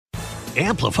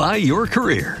Amplify your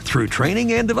career through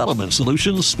training and development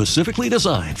solutions specifically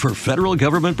designed for federal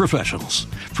government professionals.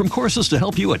 From courses to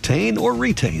help you attain or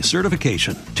retain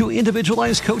certification, to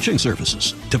individualized coaching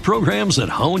services, to programs that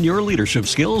hone your leadership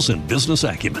skills and business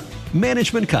acumen,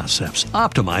 Management Concepts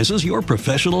optimizes your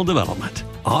professional development.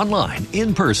 Online,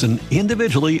 in person,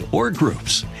 individually, or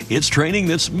groups, it's training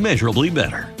that's measurably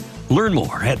better. Learn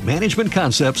more at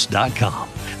managementconcepts.com.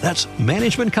 That's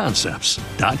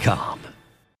managementconcepts.com.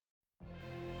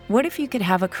 What if you could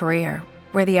have a career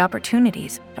where the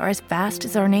opportunities are as vast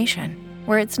as our nation,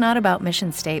 where it's not about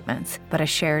mission statements, but a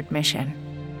shared mission?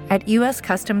 At U.S.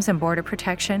 Customs and Border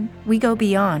Protection, we go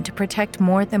beyond to protect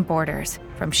more than borders.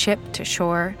 From ship to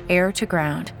shore, air to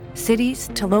ground, cities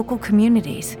to local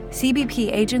communities,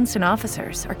 CBP agents and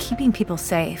officers are keeping people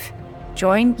safe.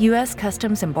 Join U.S.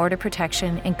 Customs and Border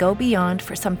Protection and go beyond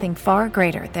for something far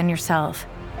greater than yourself.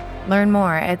 Learn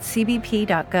more at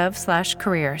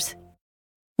cbp.gov/careers.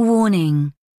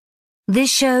 Warning.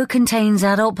 This show contains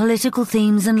adult political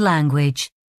themes and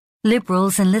language.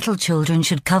 Liberals and little children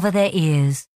should cover their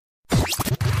ears.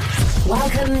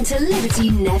 Welcome to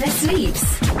Liberty Never Sleeps,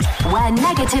 where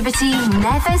negativity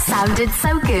never sounded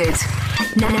so good.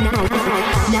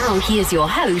 Now here's your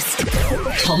host,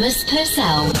 Thomas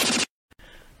Purcell.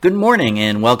 Good morning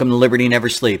and welcome to Liberty Never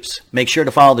Sleeps. Make sure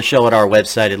to follow the show at our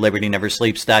website at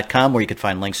libertyneversleeps.com, where you can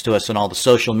find links to us on all the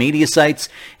social media sites,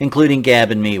 including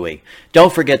Gab and MeWe.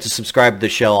 Don't forget to subscribe to the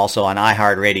show also on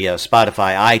iHeartRadio,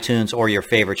 Spotify, iTunes, or your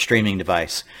favorite streaming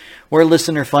device. We're a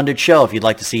listener-funded show. If you'd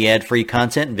like to see ad-free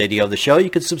content and video of the show,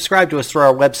 you can subscribe to us through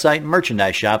our website and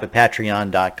merchandise shop at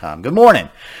patreon.com. Good morning.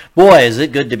 Boy, is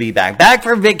it good to be back. Back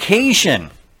for vacation.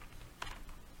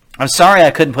 I'm sorry I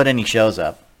couldn't put any shows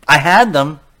up. I had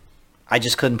them. I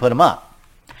just couldn't put them up.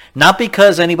 Not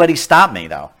because anybody stopped me,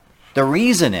 though. The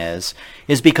reason is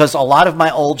because a lot of my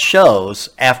old shows,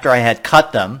 after I had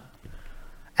cut them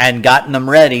and gotten them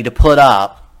ready to put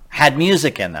up, had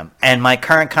music in them. And my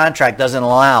current contract doesn't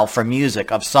allow for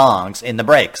music of songs in the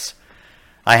breaks.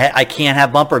 I can't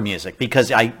have bumper music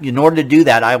because in order to do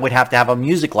that, I would have to have a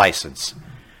music license,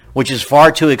 which is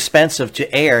far too expensive to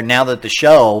air now that the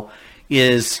show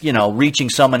is, reaching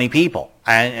so many people.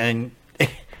 And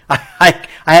I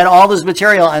had all this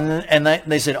material, and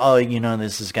they said,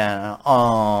 this is kind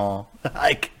of,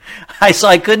 so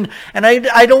I couldn't, and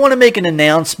I don't want to make an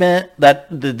announcement that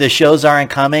the shows aren't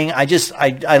coming. I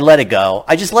let it go.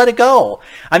 I just let it go.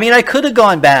 I mean, I could have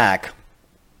gone back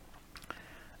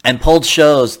and pulled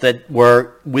shows that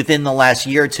were within the last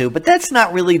year or two, but that's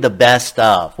not really the best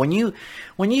stuff. And then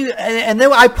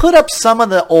I put up some of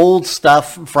the old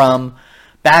stuff from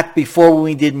back before when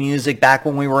we did music, back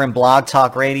when we were in Blog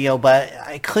Talk Radio, but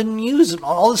I couldn't use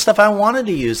all the stuff I wanted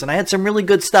to use, and I had some really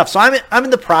good stuff. So I'm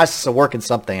in the process of working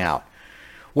something out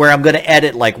where I'm going to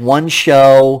edit like one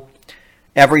show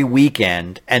every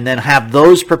weekend and then have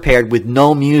those prepared with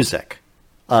no music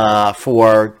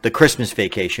for the Christmas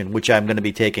vacation, which I'm going to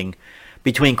be taking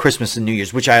between Christmas and New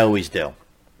Year's, which I always do.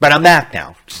 But I'm back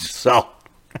now, so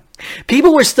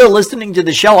people were still listening to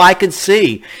the show. I could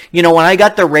see, when I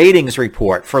got the ratings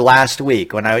report for last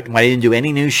week, when I didn't do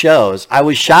any new shows, I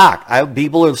was shocked.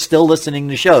 People are still listening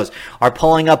to shows, are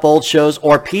pulling up old shows,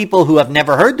 or people who have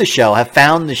never heard the show have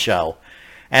found the show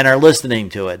and are listening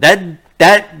to it.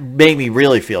 That made me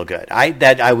really feel good.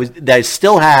 I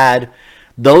still had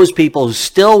those people who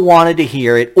still wanted to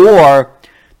hear it, or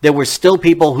there were still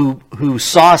people who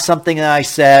saw something that I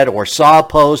said or saw a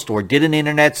post or did an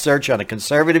internet search on a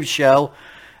conservative show,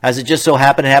 as it just so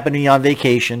happened to me on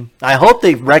vacation. I hope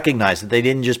they recognize that they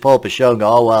didn't just pull up a show and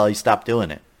go, oh, well, he stopped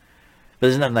doing it. But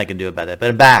there's nothing I can do about that. But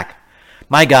I'm back.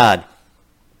 My God.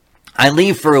 I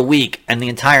leave for a week and the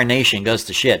entire nation goes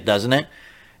to shit, doesn't it?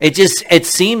 It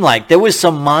seemed like there was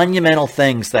some monumental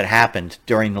things that happened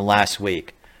during the last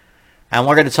week. And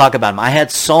we're going to talk about them. I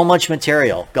had so much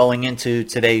material going into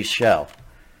today's show.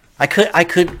 I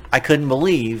couldn't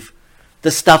believe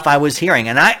the stuff I was hearing.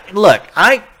 And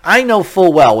I know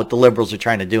full well what the liberals are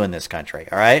trying to do in this country,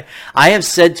 all right? I have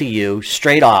said to you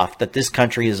straight off that this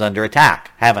country is under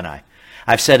attack, haven't I?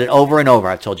 I've said it over and over.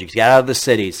 I've told you, get out of the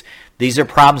cities. These are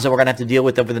problems that we're going to have to deal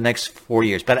with over the next 4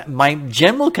 years. But my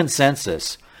general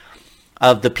consensus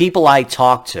of the people I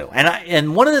talk to.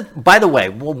 And one of the, by the way,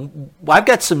 I've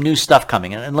got some new stuff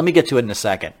coming, and let me get to it in a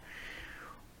second.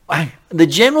 The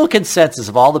general consensus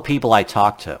of all the people I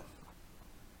talked to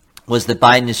was that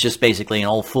Biden is just basically an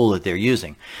old fool that they're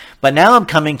using. But now I'm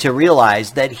coming to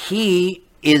realize that he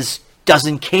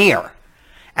doesn't care.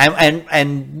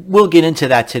 And we'll get into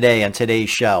that today on today's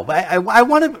show. But I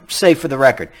want to say for the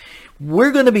record,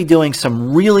 we're going to be doing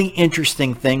some really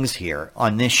interesting things here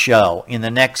on this show in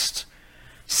the next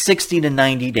 60 to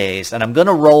 90 days, and I'm going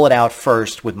to roll it out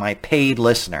first with my paid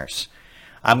listeners.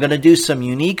 I'm going to do some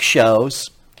unique shows.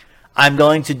 I'm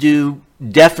going to do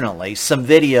definitely some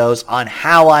videos on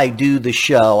how I do the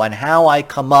show and how I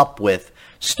come up with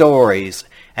stories,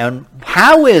 and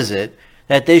how is it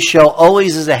that this show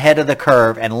always is ahead of the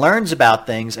curve and learns about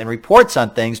things and reports on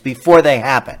things before they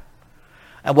happen.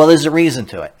 And well, there's a reason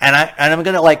to it. And I'm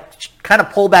going to kind of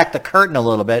pull back the curtain a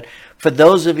little bit for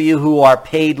those of you who are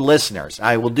paid listeners.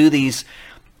 I will do these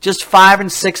just 5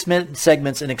 and 6 minute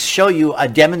segments and show you,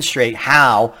 demonstrate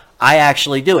how I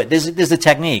actually do it. There's a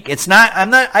technique.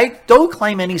 I don't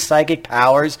claim any psychic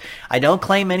powers. I don't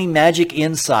claim any magic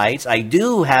insights. I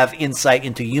do have insight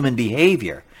into human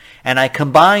behavior. And I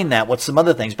combine that with some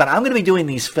other things. But I'm going to be doing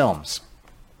these films.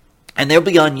 And they'll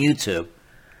be on YouTube.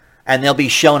 And they'll be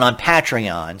shown on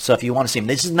Patreon. So if you want to see them,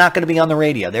 this is not going to be on the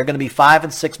radio. They're going to be 5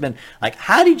 and 6 minutes. Like,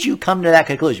 how did you come to that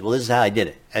conclusion? Well, this is how I did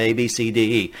it. A, B, C,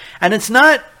 D, E. And it's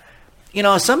not,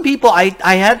 some people,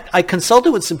 I consulted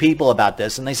with some people about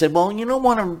this. And they said, well, you don't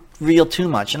want to reveal too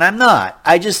much. And I'm not.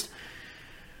 I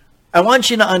want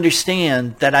you to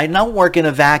understand that I don't work in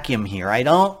a vacuum here. I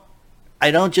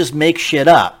don't just make shit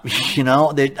up.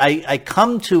 I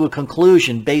come to a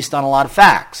conclusion based on a lot of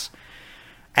facts.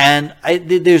 And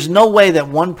there's no way that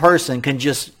one person can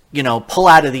just, pull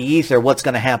out of the ether what's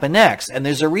going to happen next. And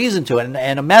there's a reason to it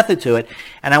and a method to it.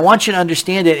 And I want you to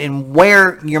understand it and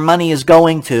where your money is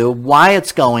going to, why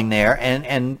it's going there,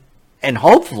 and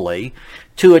hopefully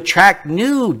to attract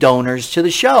new donors to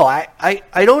the show. I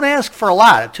don't ask for a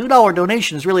lot. A $2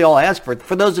 donation is really all I ask for.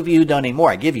 For those of you who donate more,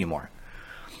 I give you more.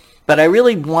 But I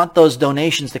really want those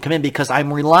donations to come in because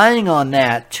I'm relying on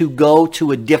that to go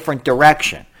to a different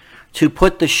direction, to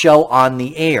put the show on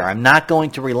the air. I'm not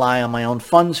going to rely on my own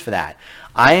funds for that.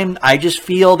 I just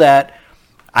feel that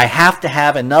I have to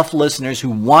have enough listeners who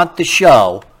want the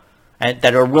show and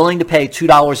that are willing to pay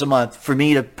 $2 a month for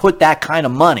me to put that kind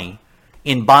of money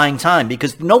in buying time,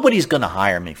 because nobody's going to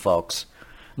hire me, folks.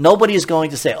 Nobody is going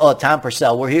to say, oh, Tom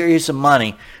Purcell, here's some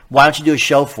money. Why don't you do a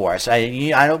show for us?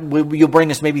 You'll bring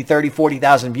us maybe 30,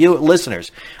 40,000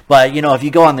 listeners. But, if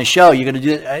you go on the show, you're going to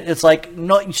do it. It's like,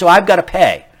 no, so I've got to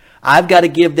pay. I've got to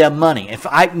give them money.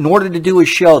 In order to do a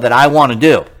show that I want to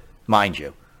do, mind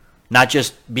you, not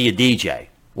just be a DJ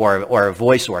or a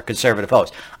voice or a conservative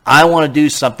host. I want to do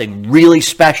something really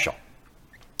special.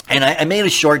 And I made a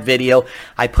short video.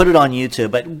 I put it on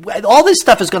YouTube. But all this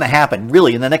stuff is going to happen,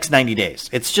 really, in the next 90 days.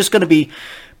 It's just going to be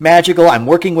magical. I'm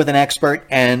working with an expert,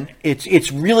 and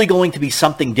it's really going to be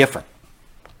something different,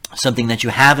 something that you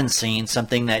haven't seen,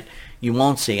 something that you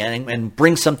won't see, and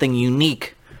bring something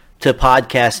unique to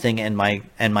podcasting and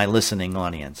my listening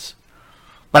audience.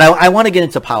 But I want to get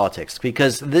into politics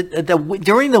because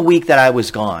during the week that I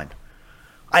was gone,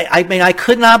 I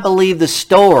could not believe the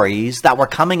stories that were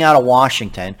coming out of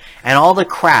Washington and all the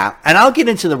crap. And I'll get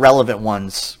into the relevant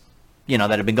ones, that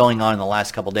have been going on in the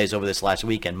last couple of days over this last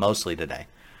weekend, mostly today.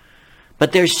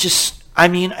 But there's just,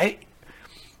 it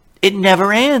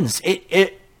never ends.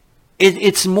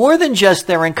 It's more than just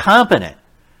they're incompetent.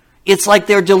 It's like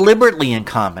they're deliberately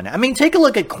incompetent. Take a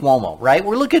look at Cuomo, right?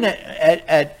 We're looking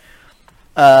at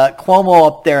Cuomo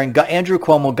up there, and Andrew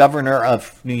Cuomo, governor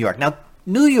of New York. Now,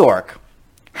 New York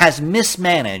has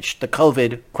mismanaged the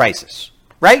COVID crisis,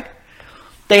 right?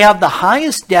 They have the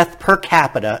highest death per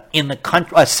capita in the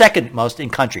country, second most in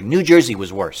country. New Jersey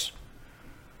was worse.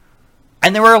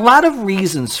 And there are a lot of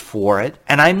reasons for it,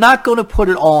 and I'm not going to put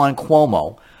it all on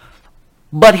Cuomo,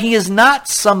 but he is not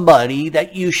somebody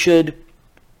that you should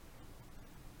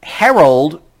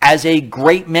herald as a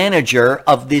great manager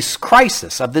of this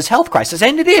crisis, of this health crisis.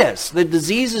 And it is. The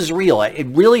disease is real. It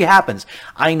really happens.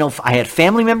 I know I had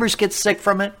family members get sick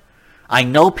from it. I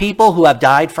know people who have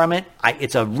died from it.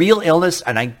 It's a real illness,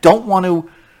 and I don't want to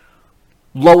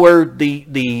lower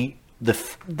the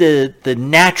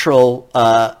natural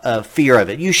fear of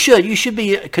it. You should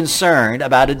be concerned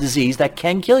about a disease that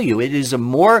can kill you. It is a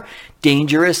more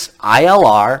dangerous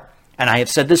ILR, and I have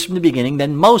said this from the beginning,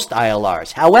 than most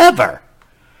ILRs. However,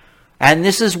 and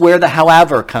this is where the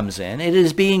however comes in, it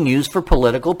is being used for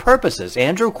political purposes.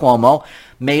 Andrew Cuomo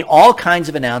made all kinds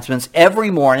of announcements every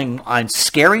morning on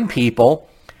scaring people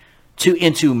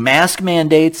into mask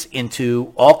mandates,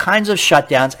 into all kinds of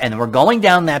shutdowns, and we're going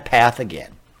down that path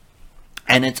again.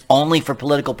 And it's only for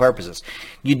political purposes.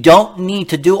 You don't need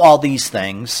to do all these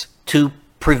things to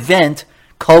prevent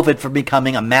COVID from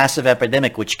becoming a massive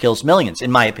epidemic which kills millions, in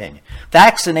my opinion.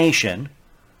 Vaccination,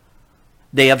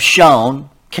 they have shown,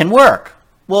 can work.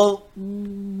 Well,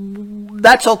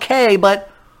 that's okay, but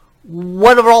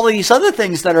what are all these other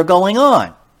things that are going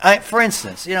on? For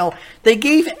instance, they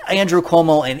gave Andrew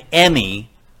Cuomo an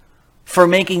Emmy for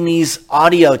making these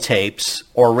audio tapes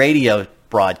or radio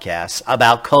broadcasts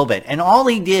about COVID. And all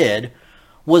he did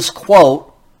was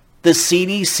quote the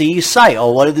CDC site.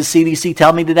 Oh, what did the CDC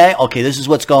tell me today? Okay, this is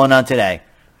what's going on today.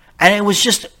 And it was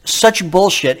just such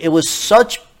bullshit. It was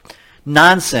such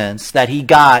nonsense that he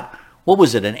got, what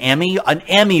was it, an Emmy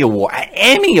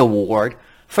Award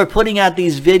for putting out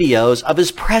these videos of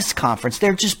his press conference.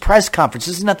 They're just press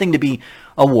conferences. There's nothing to be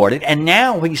awarded. And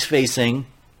now he's facing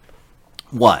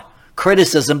what?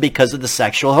 Criticism because of the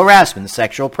sexual harassment, the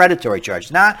sexual predatory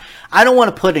charge. Now, I don't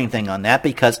want to put anything on that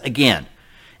because, again,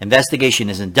 investigation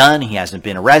isn't done. He hasn't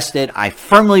been arrested. I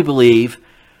firmly believe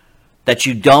that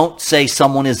you don't say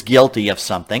someone is guilty of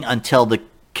something until the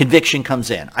conviction comes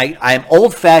in. I am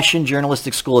old-fashioned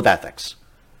journalistic school of ethics.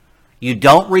 You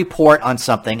don't report on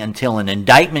something until an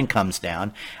indictment comes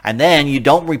down, and then you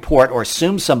don't report or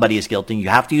assume somebody is guilty. You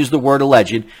have to use the word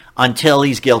alleged until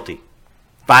he's guilty.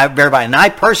 Verify. And I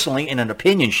personally, in an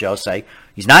opinion show, say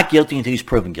he's not guilty until he's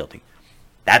proven guilty.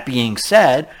 That being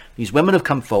said, these women have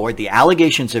come forward. The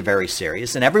allegations are very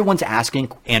serious, and everyone's asking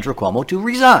Andrew Cuomo to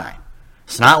resign.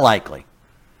 It's not likely.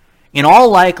 In all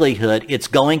likelihood, it's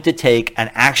going to take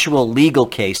an actual legal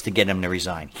case to get him to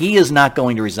resign. He is not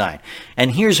going to resign.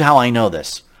 And here's how I know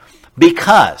this.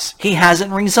 Because he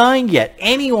hasn't resigned yet.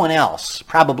 Anyone else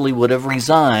probably would have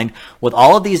resigned with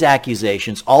all of these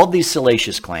accusations, all of these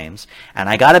salacious claims. And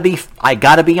I gotta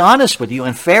be honest with you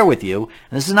and fair with you.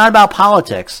 And this is not about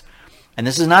politics. And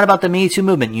this is not about the Me Too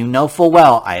movement. You know full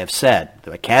well, I have said,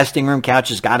 the casting room couch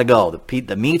has got to go.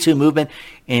 The Me Too movement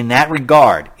in that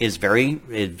regard is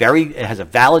it has a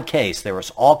valid case. There is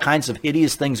all kinds of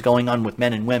hideous things going on with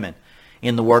men and women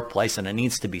in the workplace, and it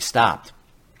needs to be stopped.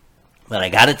 But I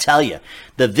got to tell you,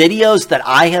 the videos that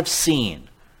I have seen,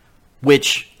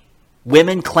 which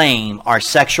women claim are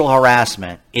sexual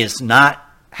harassment, is not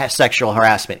sexual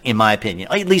harassment, in my opinion.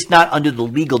 At least not under the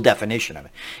legal definition of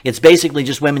it. It's basically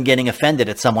just women getting offended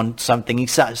at something he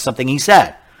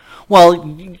said.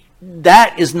 Well,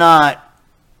 that is not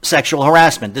sexual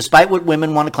harassment, despite what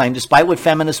women want to claim, despite what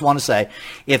feminists want to say.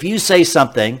 If you say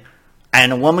something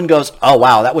and a woman goes, oh,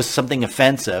 wow, that was something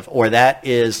offensive, or that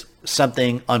is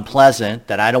something unpleasant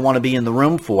that I don't want to be in the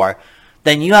room for,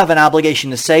 then you have an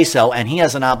obligation to say so, and he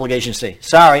has an obligation to say,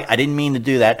 sorry, I didn't mean to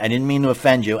do that, I didn't mean to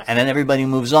offend you, and then everybody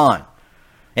moves on.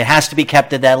 It has to be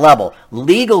kept at that level.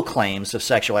 Legal claims of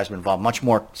sexual harassment involve much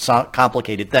more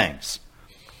complicated things.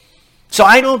 So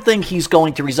I don't think he's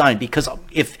going to resign, because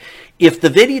if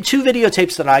the two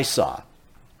videotapes that I saw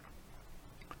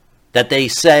that they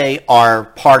say are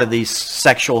part of the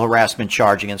sexual harassment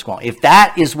charge against Cuomo, if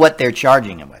that is what they're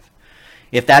charging him with,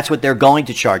 if that's what they're going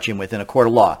to charge him with in a court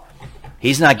of law,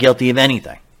 he's not guilty of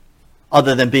anything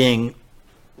other than being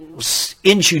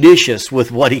injudicious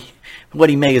with what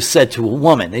he may have said to a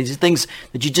woman. These are things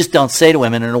that you just don't say to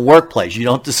women in a workplace. You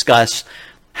don't discuss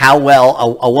how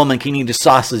well a woman can eat a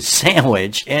sausage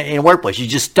sandwich in a workplace. You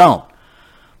just don't.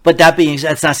 But that being said,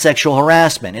 that's not sexual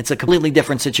harassment. It's a completely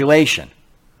different situation.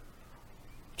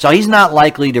 So he's not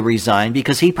likely to resign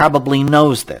because he probably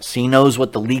knows this. He knows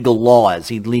what the legal law is,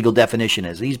 the legal definition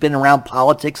is. He's been around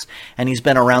politics and he's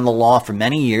been around the law for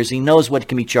many years. He knows what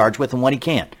can be charged with and what he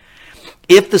can't.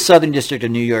 If the Southern District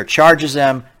of New York charges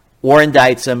him or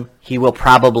indicts him, he will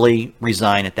probably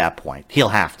resign at that point. He'll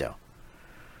have to.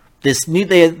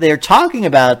 They're talking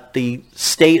about the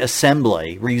state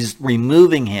assembly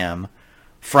removing him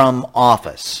from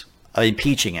office,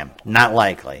 impeaching him. Not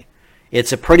likely.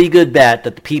 It's a pretty good bet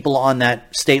that the people on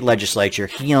that state legislature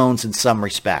he owns in some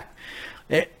respect.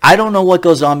 I don't know what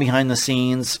goes on behind the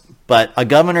scenes, but a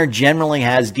governor generally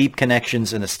has deep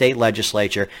connections in the state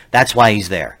legislature. That's why he's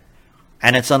there.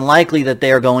 And it's unlikely that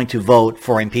they are going to vote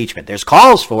for impeachment. There's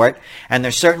calls for it, and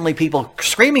there's certainly people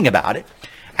screaming about it.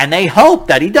 And they hope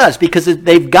that he does because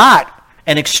they've got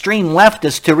an extreme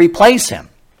leftist to replace him.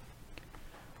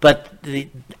 But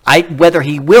whether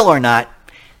he will or not,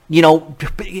 you know,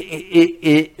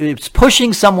 it's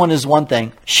pushing someone is one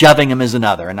thing, shoving him is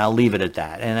another, and I'll leave it at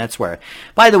that. And that's where.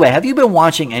 By the way, have you been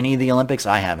watching any of the Olympics?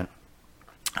 I haven't.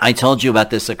 I told you about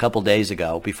this a couple days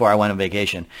ago before I went on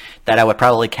vacation, that I would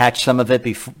probably catch some of it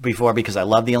before because I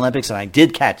love the Olympics, and I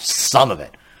did catch some of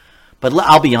it. But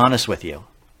I'll be honest with you.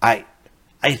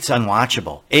 It's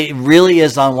unwatchable. It really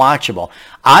is unwatchable.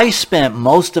 I spent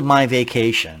most of my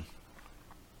vacation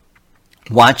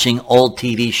watching old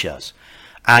TV shows.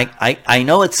 I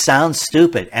know it sounds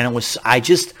stupid, and I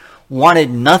just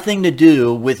wanted nothing to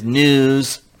do with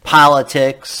news,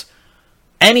 politics,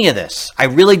 any of this. I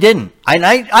really didn't.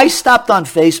 I stopped on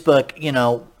Facebook,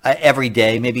 every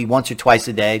day, maybe once or twice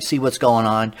a day, see what's going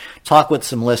on, talk with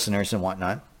some listeners and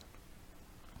whatnot.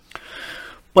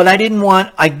 But I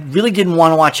really didn't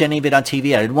want to watch any of it on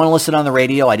TV. I didn't want to listen on the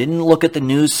radio. I didn't look at the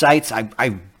news sites.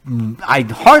 I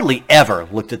hardly ever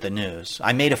looked at the news.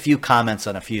 I made a few comments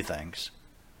on a few things.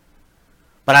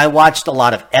 But I watched a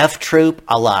lot of F Troop,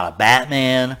 a lot of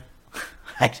Batman.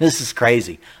 This is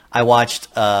crazy. I watched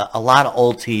a lot of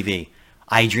old TV.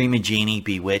 I Dream of Jeannie,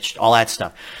 Bewitched, all that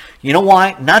stuff. You know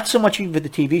why? Not so much even for the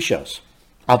TV shows.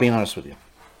 I'll be honest with you.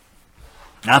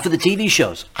 Not for the TV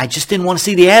shows. I just didn't want to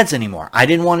see the ads anymore. I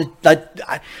didn't want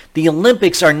to. The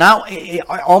Olympics are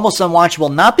almost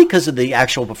unwatchable, not because of the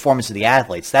actual performance of the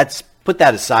athletes. Put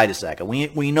that aside a second.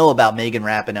 We know about Megan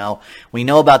Rapinoe. We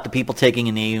know about the people taking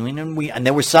a knee. And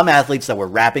there were some athletes that were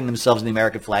wrapping themselves in the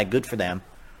American flag. Good for them.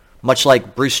 Much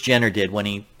like Bruce Jenner did when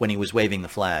he was waving the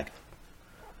flag.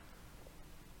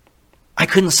 I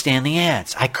couldn't stand the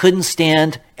ads. I couldn't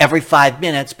stand every 5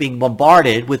 minutes being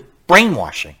bombarded with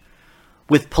brainwashing,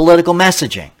 with political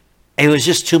messaging. It was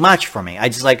just too much for me. I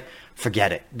just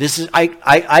forget it. This is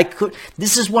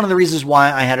one of the reasons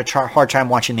why I had a hard time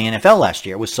watching the NFL last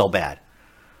year. It was so bad.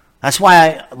 That's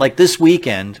why this week,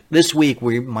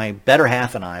 my better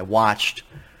half and I watched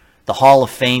the Hall of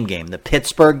Fame game, the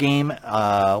Pittsburgh game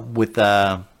with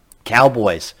the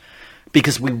Cowboys,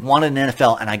 because we wanted an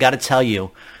NFL. And I got to tell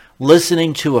you,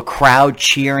 listening to a crowd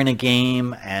cheer in a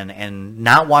game and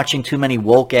not watching too many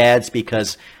woke ads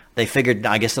because they figured,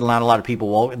 I guess not a lot of people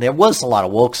woke. There was a lot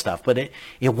of woke stuff, but it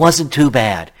wasn't too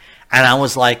bad. And I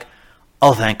was like,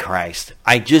 oh, thank Christ.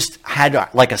 I just had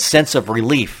a sense of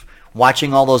relief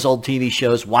watching all those old TV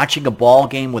shows, watching a ball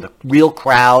game with a real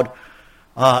crowd.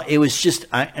 It was just,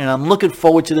 and I'm looking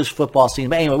forward to this football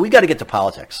season. But anyway, we got to get to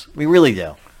politics. We really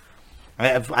do.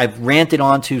 I've ranted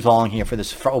on too long here for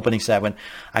this opening segment.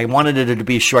 I wanted it to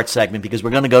be a short segment because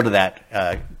we're going to go to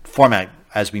that format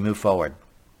as we move forward.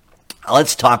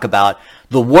 Let's talk about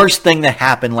the worst thing that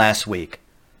happened last week.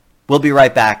 We'll be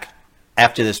right back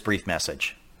after this brief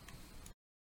message.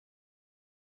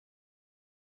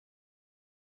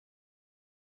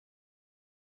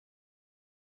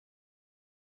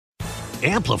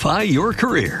 Amplify your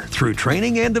career through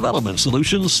training and development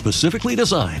solutions specifically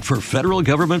designed for federal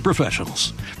government professionals.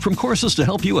 From courses to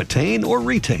help you attain or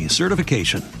retain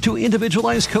certification, to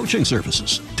individualized coaching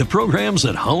services, to programs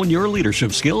that hone your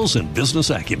leadership skills and business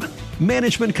acumen,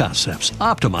 Management Concepts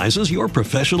optimizes your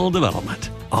professional development.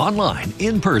 Online,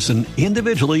 in person,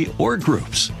 individually, or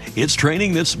groups, it's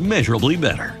training that's measurably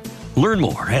better. Learn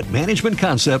more at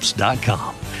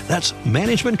managementconcepts.com. That's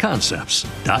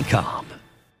managementconcepts.com.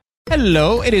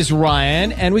 Hello, it is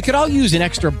Ryan, and we could all use an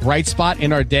extra bright spot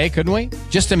in our day, couldn't we?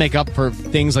 Just to make up for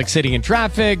things like sitting in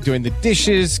traffic, doing the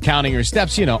dishes, counting your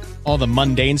steps, all the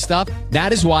mundane stuff.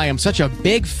 That is why I'm such a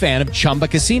big fan of Chumba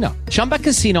Casino. Chumba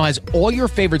Casino has all your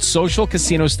favorite social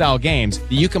casino-style games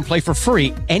that you can play for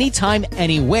free anytime,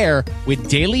 anywhere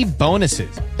with daily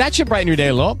bonuses. That should brighten your day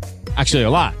a little. Actually, a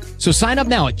lot. So sign up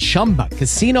now at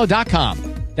ChumbaCasino.com.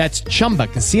 That's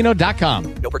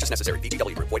ChumbaCasino.com. No purchase necessary.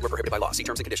 VGW Group. Void where prohibited by law. See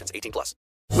terms and conditions. 18+.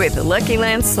 With the Lucky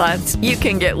Land Slots, you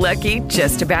can get lucky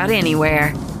just about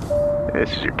anywhere.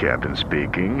 This is your captain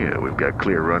speaking. We've got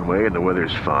clear runway and the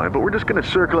weather's fine, but we're just going to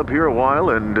circle up here a while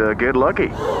and get lucky.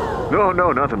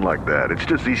 No, nothing like that. It's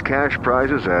just these cash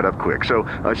prizes add up quick. So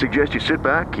I suggest you sit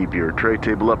back, keep your tray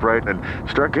table upright, and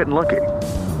start getting lucky.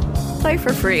 Play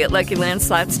for free at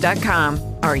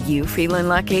LuckyLandSlots.com. Are you feeling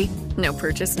lucky? No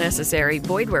purchase necessary.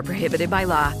 Void where prohibited by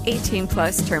law.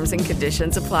 18+ terms and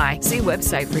conditions apply. See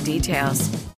website for details.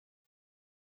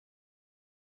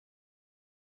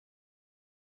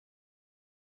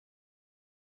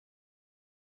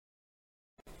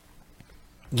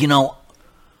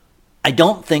 I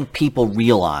don't think people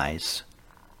realize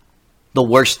the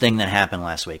worst thing that happened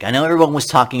last week. I know everyone was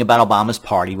talking about Obama's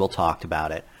party. We'll talk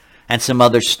about it. And some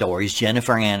other stories.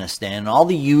 Jennifer Aniston and all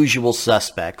the usual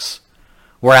suspects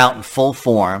were out in full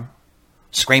form,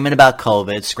 screaming about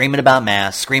COVID, screaming about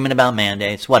masks, screaming about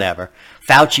mandates, whatever.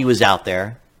 Fauci was out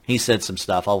there. He said some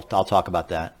stuff. I'll talk about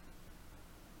that.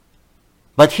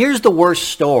 But here's the worst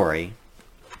story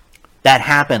that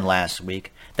happened last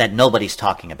week that nobody's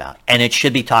talking about. And it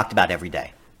should be talked about every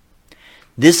day.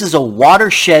 This is a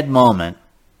watershed moment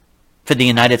for the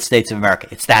United States of America.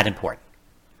 It's that important.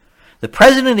 The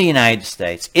President of the United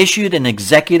States issued an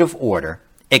executive order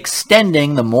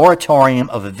extending the moratorium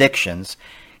of evictions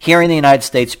here in the United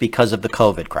States because of the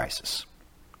COVID crisis.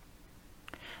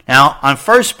 Now, on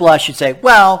first blush, you'd say,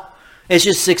 well, it's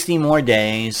just 60 more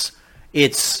days.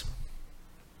 It's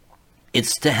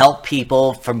to help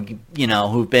people from,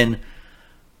 who've been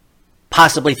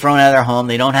possibly thrown out of their home.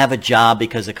 They don't have a job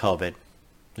because of COVID,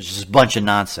 which is a bunch of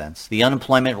nonsense. The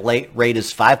unemployment rate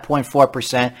is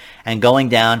 5.4% and going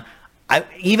down.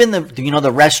 Even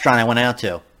the restaurant I went out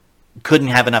to didn't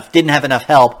have enough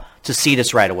help to seat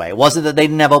us right away. It wasn't that they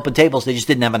didn't have open tables, they just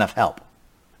didn't have enough help.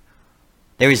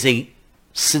 There is a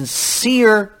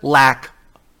sincere lack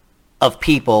of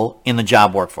people in the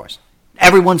job workforce.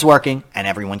 Everyone's working and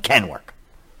everyone can work.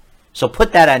 So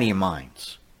put that out of your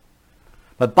minds.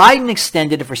 But Biden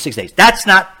extended it for 6 days. That's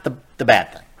not the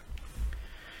bad thing.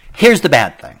 Here's the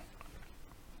bad thing.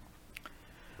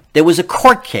 There was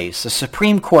a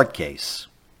Supreme Court case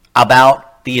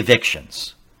about the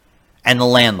evictions and the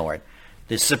landlord.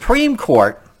 The Supreme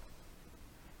Court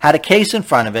had a case in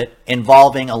front of it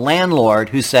involving a landlord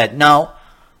who said, no,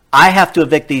 I have to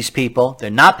evict these people. They're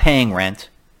not paying rent.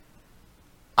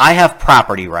 I have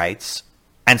property rights,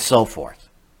 and so forth.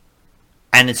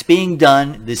 And it's being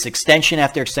done, this extension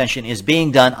after extension is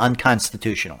being done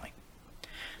unconstitutionally.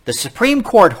 The Supreme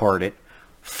Court heard it.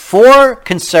 4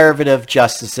 conservative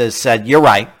justices said, you're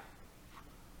right.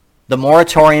 The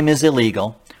moratorium is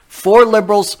illegal. 4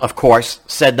 liberals, of course,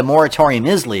 said the moratorium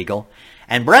is legal.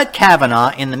 And Brett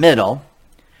Kavanaugh, in the middle,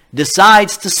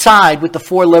 decides to side with the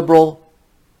 4 liberal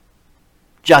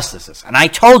justices. And I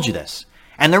told you this.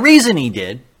 And the reason he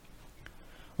did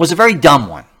was a very dumb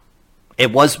one.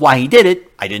 It was why he did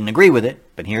it. I didn't agree with it,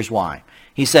 but here's why.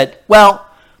 He said, well,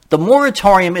 the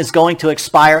moratorium is going to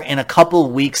expire in a couple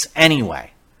of weeks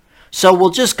anyway. So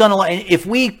we're just going to, if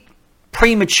we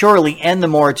prematurely end the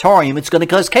moratorium, it's going to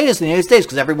cause chaos in the United States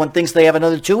because everyone thinks they have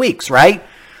another 2 weeks, right?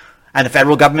 And the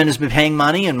federal government has been paying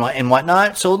money and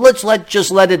whatnot. So let's just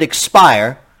let it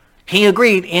expire. He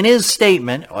agreed in his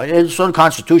statement. It's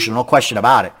unconstitutional, no question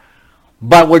about it.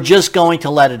 But we're just going to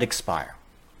let it expire.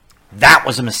 That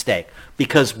was a mistake.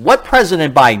 Because what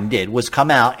President Biden did was come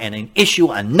out and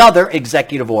issue another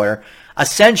executive order,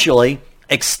 essentially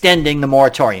extending the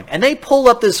moratorium. And they pulled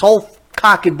up this whole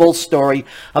cock and bull story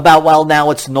about, well,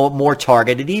 now it's more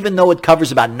targeted, even though it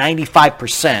covers about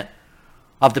 95%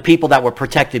 of the people that were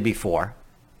protected before.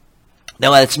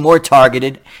 Now it's more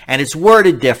targeted and it's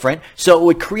worded different, so it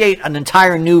would create an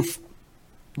entire new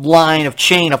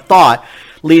chain of thought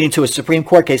leading to a Supreme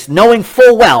Court case, knowing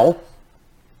full well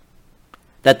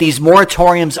that these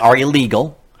moratoriums are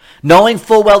illegal, knowing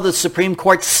full well the Supreme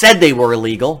Court said they were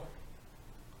illegal,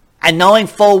 and knowing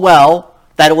full well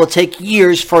that it will take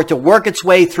years for it to work its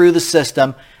way through the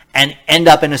system and end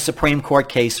up in a Supreme Court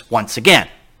case once again.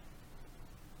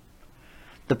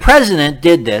 The president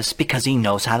did this because he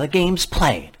knows how the game's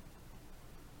played.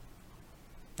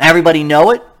 Everybody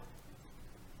know it.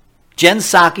 Jen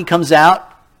Psaki comes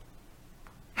out,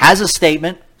 has a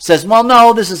statement, says, well,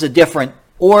 no, this is a different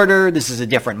order. This is a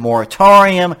different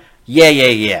moratorium.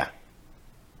 Yeah.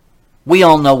 We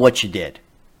all know what you did.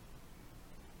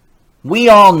 We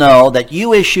all know that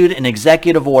you issued an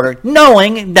executive order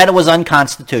knowing that it was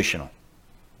unconstitutional.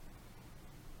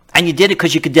 And you did it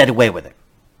because you could get away with it.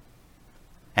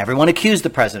 Everyone accused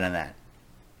the president of that.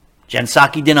 Jen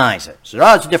Psaki denies it. Says,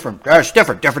 oh, it's different.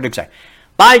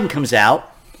 Biden comes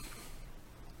out,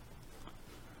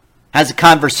 has a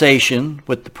conversation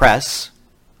with the press,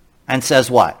 and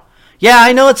says what? Yeah,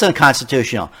 I know it's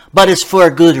unconstitutional, but it's for a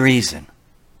good reason.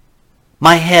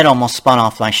 My head almost spun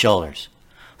off my shoulders.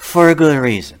 For a good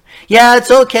reason. Yeah, it's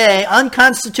okay.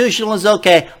 Unconstitutional is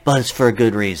okay, but it's for a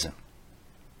good reason.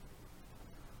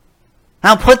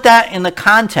 Now put that in the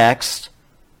context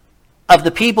of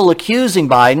the people accusing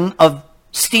Biden of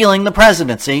stealing the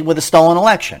presidency with a stolen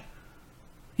election.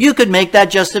 You could make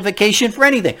that justification for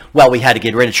anything. Well, we had to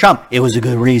get rid of Trump. It was a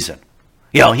good reason.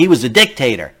 He was a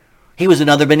dictator. He was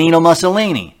another Benito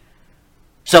Mussolini.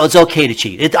 So it's okay to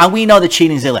cheat. We know that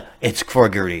cheating is illegal. It's for a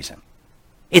good reason.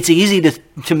 It's easy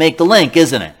to make the link,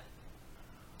 isn't it?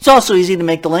 It's also easy to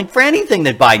make the link for anything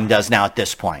that Biden does now at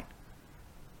this point.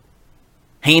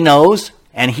 He knows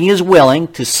and he is willing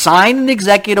to sign an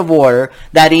executive order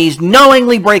that he's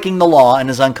knowingly breaking the law and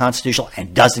is unconstitutional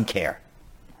and doesn't care.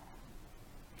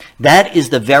 That is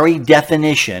the very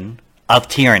definition of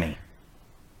tyranny.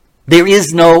 There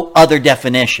is no other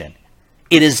definition.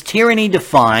 It is tyranny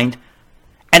defined,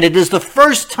 and it is the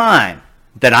first time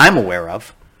that I'm aware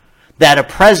of that a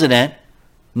president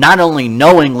not only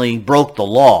knowingly broke the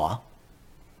law,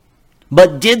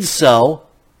 but did so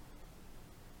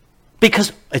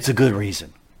because it's a good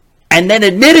reason. And then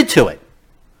admitted to it.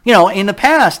 In the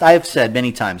past, I have said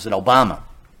many times that Obama,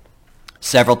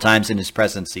 several times in his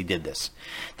presidency, did this.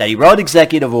 That he wrote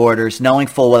executive orders knowing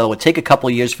full well it would take a couple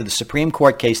of years for the Supreme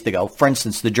Court case to go. For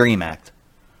instance, the DREAM Act.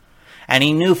 And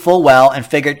he knew full well and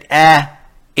figured,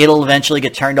 it'll eventually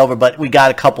get turned over, but we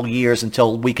got a couple years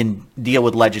until we can deal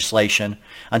with legislation,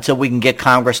 until we can get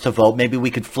Congress to vote. Maybe we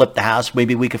could flip the House.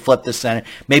 Maybe we could flip the Senate.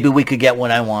 Maybe we could get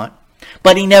what I want.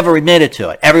 but he never admitted to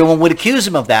it. Everyone would accuse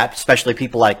him of that, especially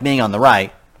people like me on the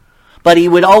right. But he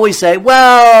would always say,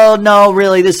 well, no,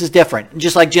 really, this is different.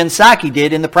 Just like Jen Psaki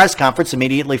did in the press conference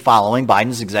immediately following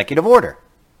Biden's executive order.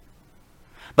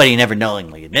 But he never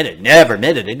knowingly admitted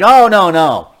it.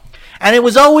 No. And it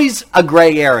was always a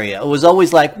gray area. It was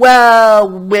always like, well,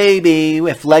 maybe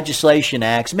if legislation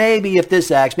acts, maybe if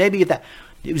this acts, maybe if that.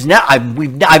 It was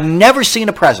I've never seen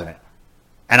a president,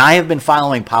 and I have been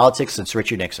following politics since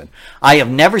Richard Nixon. I have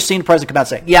never seen a president come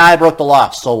out and say, yeah, I broke the law,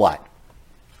 so what?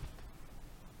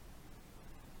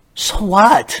 So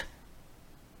what?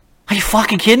 Are you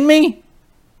fucking kidding me?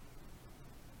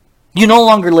 You no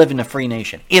longer live in a free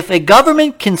nation. If a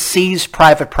government can seize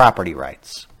private property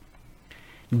rights,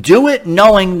 do it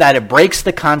knowing that it breaks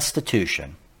the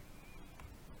Constitution,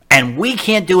 and we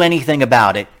can't do anything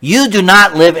about it, you do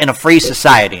not live in a free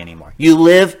society anymore. You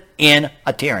live in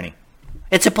a tyranny.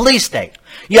 It's a police state.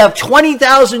 You have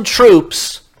 20,000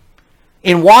 troops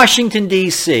in Washington,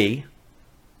 D.C.,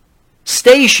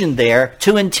 stationed there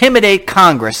to intimidate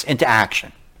Congress into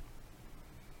action.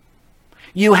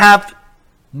 You have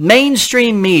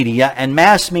mainstream media and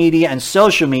mass media and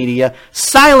social media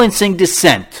silencing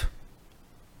dissent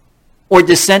or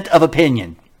dissent of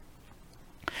opinion.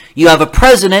 You have a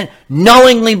president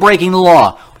knowingly breaking the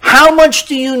law. How much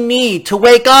do you need to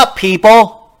wake up,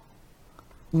 people?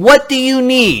 What do you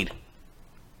need?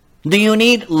 Do you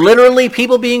need literally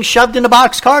people being shoved into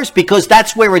boxcars? Because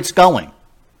that's where it's going.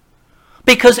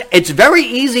 Because it's very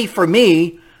easy for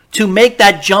me to make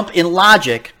that jump in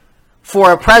logic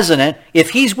for a president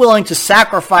if he's willing to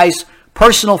sacrifice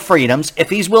personal freedoms, if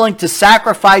he's willing to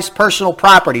sacrifice personal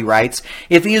property rights,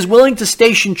 if he is willing to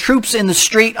station troops in the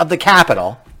street of the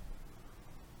Capitol,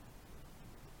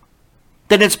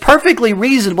 then it's perfectly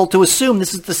reasonable to assume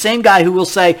this is the same guy who will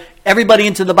say, everybody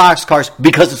into the boxcars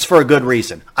because it's for a good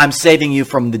reason. I'm saving you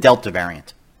from the Delta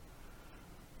variant.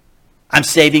 I'm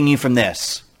saving you from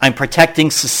this. I'm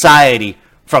protecting society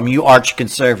from you arch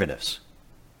conservatives.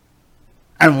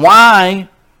 And why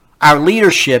our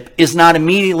leadership is not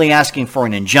immediately asking for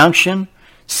an injunction,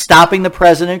 stopping the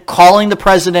president, calling the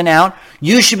president out.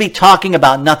 You should be talking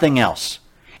about nothing else.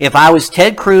 If I was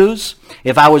Ted Cruz,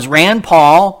 if I was Rand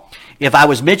Paul, if I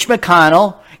was Mitch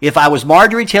McConnell, if I was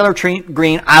Marjorie Taylor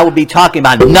Greene, I would be talking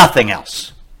about nothing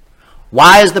else.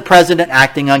 Why is the president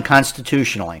acting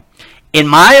unconstitutionally? In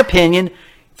my opinion,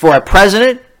 for a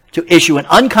president to issue an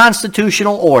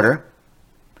unconstitutional order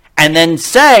and then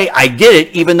say, I did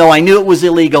it even though I knew it was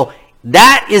illegal,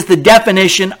 that is the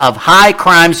definition of high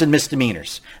crimes and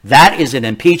misdemeanors. That is an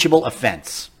impeachable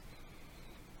offense.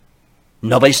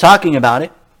 Nobody's talking about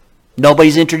it.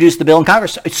 Nobody's introduced the bill in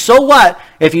Congress. So what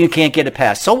if you can't get it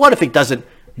passed? So what if it doesn't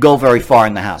go very far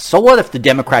in the House? So what if the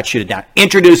Democrats shoot it down?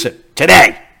 Introduce it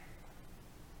today.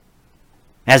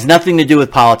 It has nothing to do with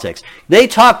politics. They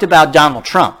talked about Donald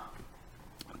Trump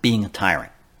being a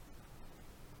tyrant.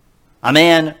 A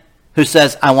man who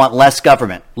says, I want less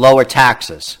government, lower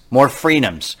taxes, more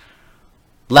freedoms,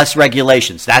 less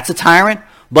regulations. That's a tyrant.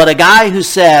 But a guy who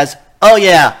says, oh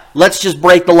yeah, let's just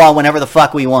break the law whenever the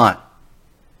fuck we want.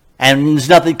 And there's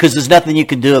nothing you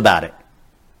can do about it.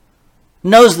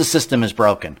 Knows the system is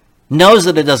broken. Knows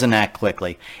that it doesn't act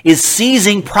quickly. Is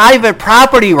seizing private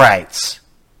property rights.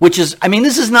 Which is,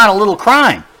 this is not a little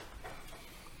crime.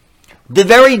 The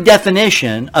very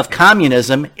definition of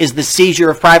communism is the seizure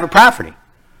of private property.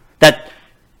 That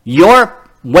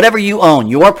whatever you own,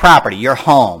 your property, your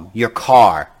home, your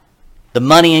car, the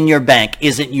money in your bank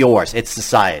isn't yours, it's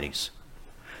society's.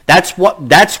 That's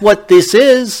what this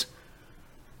is.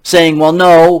 Saying, well,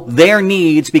 no, their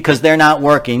needs, because they're not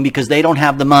working, because they don't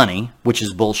have the money, which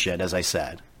is bullshit, as I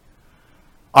said,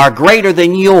 are greater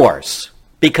than yours,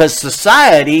 because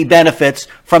society benefits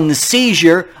from the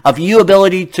seizure of your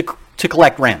ability to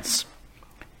collect rents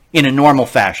in a normal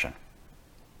fashion.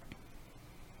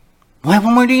 What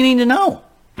more do you need to know?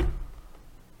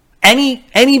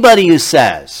 Anybody who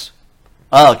says,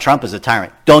 oh, Trump is a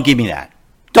tyrant, don't give me that.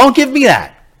 Don't give me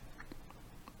that.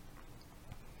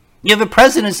 You have a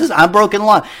president who says, I'm broken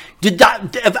law.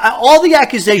 All the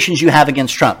accusations you have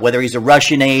against Trump, whether he's a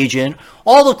Russian agent,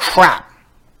 all the crap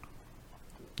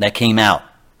that came out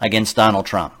against Donald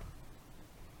Trump,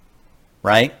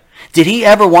 right? Did he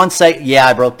ever once say, yeah,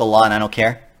 I broke the law and I don't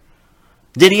care?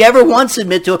 Did he ever once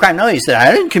admit to a crime? No, he said,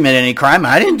 I didn't commit any crime.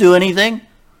 I didn't do anything.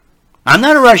 I'm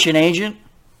not a Russian agent.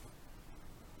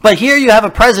 But here you have a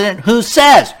president who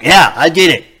says, yeah, I did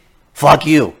it. Fuck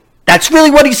you. That's really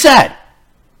what he said.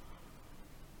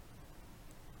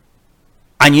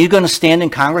 Are you going to stand in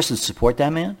Congress and support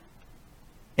that man?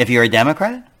 If you're a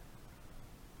Democrat?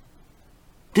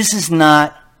 This is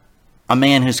not a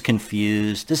man who's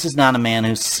confused. This is not a man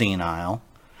who's senile.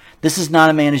 This is not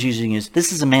a man who's using his...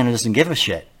 This is a man who doesn't give a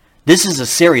shit. This is a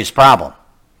serious problem.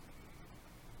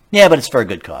 Yeah, but it's for a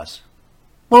good cause.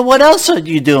 Well, what else are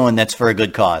you doing that's for a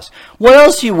good cause? What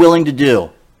else are you willing to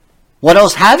do? What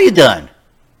else have you done?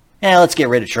 Yeah, let's get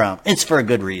rid of Trump. It's for a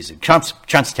good reason. Trump's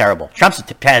terrible. Trump's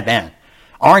a bad man.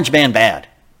 Orange man bad.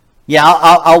 Yeah,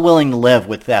 I'll willing to live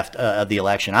with theft of the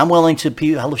election. I'm willing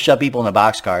to shove people in the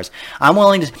boxcars. I'm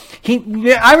willing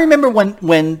to... I remember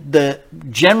when the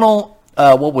general...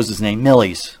 what was his name?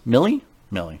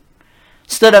 Milley.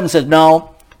 Stood up and said,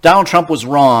 no, Donald Trump was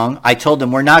wrong. I told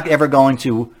him we're not ever going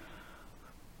to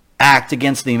act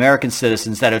against the American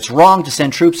citizens, that it's wrong to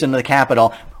send troops into the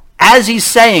Capitol. As he's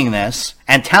saying this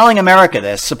and telling America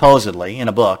this, supposedly, in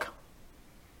a book,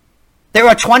 there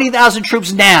are 20,000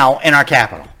 troops now in our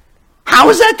capital. How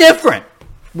is that different?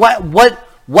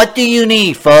 What do you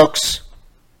need, folks?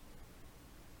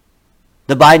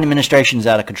 The Biden administration is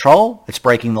out of control. It's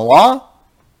breaking the law.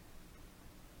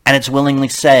 And it's willingly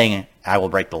saying, I will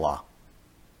break the law.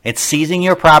 It's seizing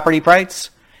your property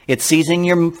rights. It's seizing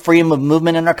your freedom of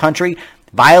movement in our country,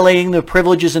 violating the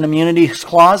Privileges and Immunities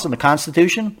Clause in the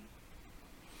Constitution,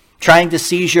 trying to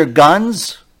seize your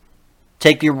guns,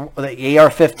 take the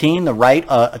AR-15, the right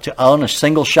to own a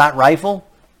single-shot rifle,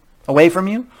 away from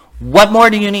you. What more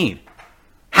do you need?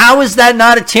 How is that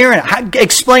not a tyranny?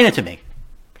 Explain it to me.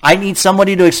 I need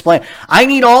somebody to explain. I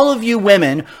need all of you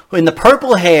women in the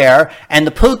purple hair and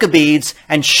the puka beads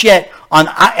and shit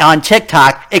on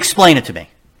TikTok, explain it to me.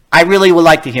 I really would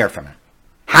like to hear from it.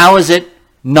 How is it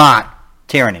not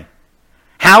tyranny?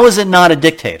 How is it not a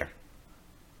dictator?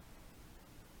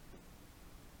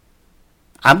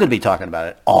 I'm going to be talking about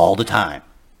it all the time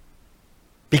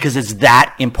because it's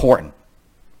that important.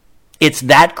 It's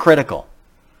that critical.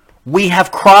 We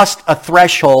have crossed a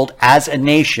threshold as a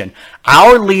nation.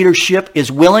 Our leadership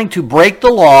is willing to break the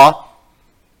law,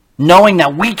 knowing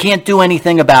that we can't do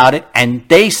anything about it, and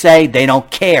they say they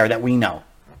don't care that we know.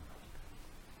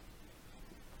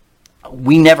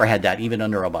 We never had that, even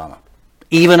under Obama.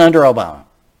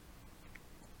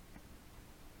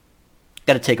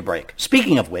 Got to take a break.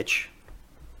 Speaking of which,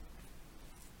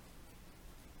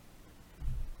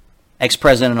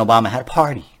 ex-President Obama had a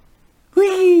party.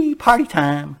 Whee! Party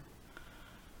time.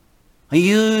 A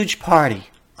huge party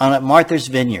at Martha's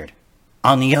Vineyard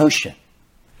on the ocean.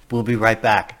 We'll be right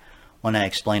back when I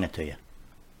explain it to you.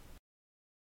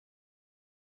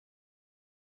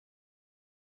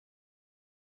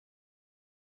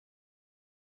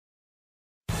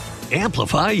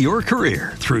 Amplify your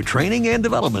career through training and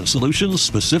development solutions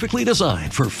specifically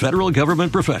designed for federal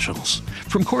government professionals.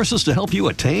 From courses to help you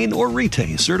attain or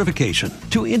retain certification,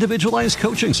 to individualized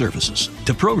coaching services,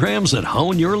 to programs that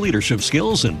hone your leadership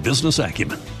skills and business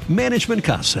acumen, Management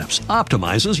Concepts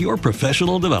optimizes your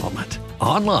professional development.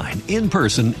 Online, in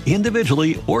person,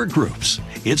 individually, or groups,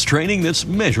 it's training that's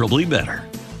measurably better.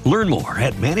 Learn more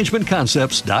at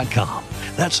managementconcepts.com.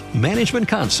 That's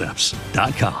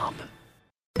managementconcepts.com.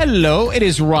 Hello, it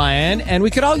is Ryan, and we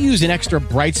could all use an extra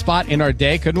bright spot in our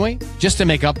day, couldn't we? Just to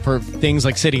make up for things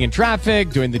like sitting in traffic,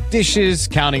 doing the dishes,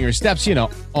 counting your steps,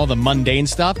 all the mundane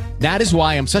stuff. That is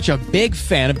why I'm such a big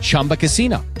fan of Chumba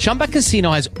Casino. Chumba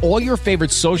Casino has all your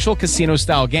favorite social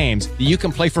casino-style games that you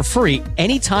can play for free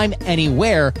anytime,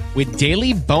 anywhere with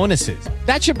daily bonuses.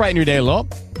 That should brighten your day a little.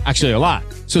 Actually, a lot.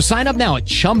 So sign up now at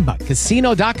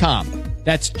ChumbaCasino.com.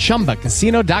 That's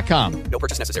ChumbaCasino.com. No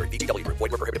purchase necessary. VGW Group.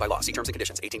 Void where prohibited by law. See terms and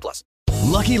conditions. 18+.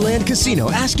 Lucky Land Casino,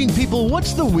 asking people,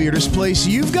 what's the weirdest place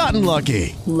you've gotten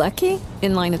lucky? Lucky?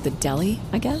 In line at the deli,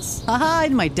 I guess? Aha,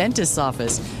 in my dentist's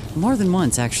office. More than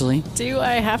once, actually. Do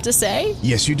I have to say?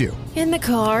 Yes, you do. In the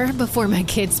car before my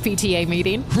kids' PTA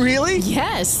meeting. Really?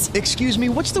 Yes. Excuse me,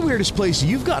 what's the weirdest place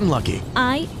you've gotten lucky?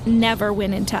 I never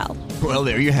win and tell. Well,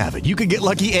 there you have it. You can get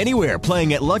lucky anywhere,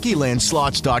 playing at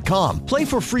LuckyLandSlots.com. Play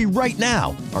for free right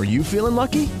now. Are you feeling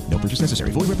lucky? No purchase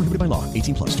necessary. Void where prohibited by law.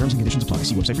 18+. Terms and conditions apply.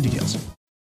 See website for details.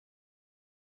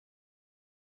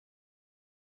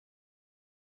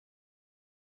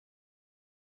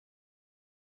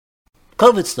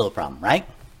 COVID's still a problem, right?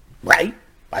 Right?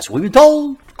 That's what we've been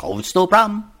told. COVID's still a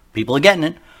problem. People are getting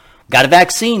it. Got a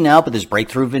vaccine now, but there's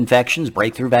breakthrough infections,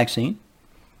 breakthrough vaccine.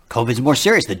 COVID's more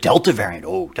serious. The Delta variant.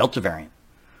 Oh, Delta variant.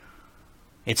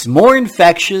 It's more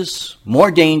infectious,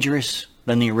 more dangerous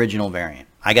than the original variant.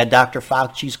 I got Dr.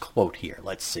 Fauci's quote here.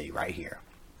 Let's see, right here.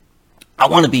 I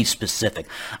want to be specific.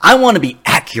 I want to be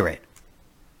accurate.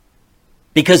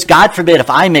 Because God forbid if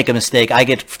I make a mistake, I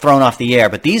get thrown off the air.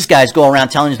 But these guys go around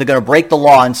telling you they're going to break the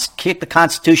law and kick the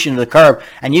Constitution to the curb,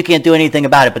 and you can't do anything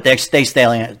about it, but they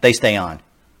stay on.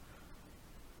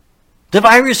 The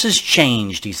virus has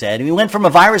changed, he said. We went from a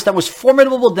virus that was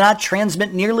formidable to not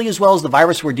transmit nearly as well as the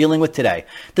virus we're dealing with today.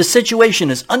 The situation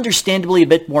is understandably a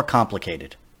bit more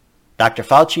complicated. Dr.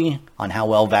 Fauci on how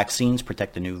well vaccines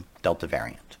protect the new Delta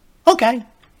variant. Okay.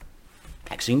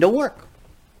 Vaccine don't work.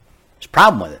 There's a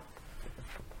problem with it.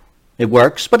 It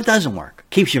works, but it doesn't work.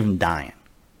 Keeps you from dying.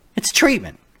 It's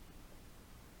treatment.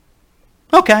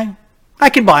 Okay. I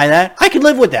can buy that. I can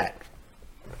live with that.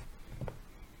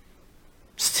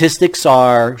 Statistics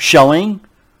are showing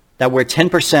that we're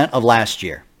 10% of last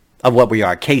year of what we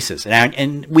are, cases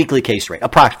and weekly case rate,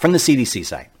 from the CDC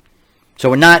site. So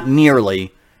we're not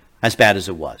nearly as bad as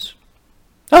it was.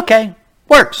 Okay,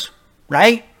 works,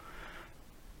 right?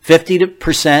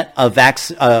 50% of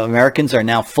Americans are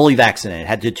now fully vaccinated,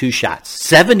 had the 2 shots.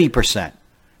 70%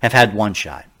 have had 1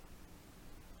 shot.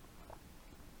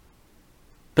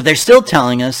 But they're still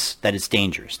telling us that it's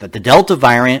dangerous, that the Delta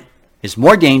variant is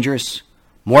more dangerous,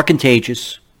 more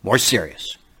contagious, more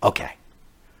serious. Okay.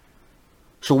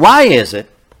 So why is it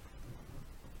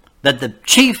that the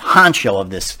chief honcho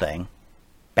of this thing,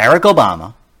 Barack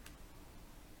Obama,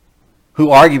 who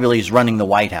arguably is running the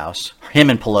White House,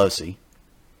 him and Pelosi,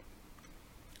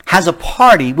 has a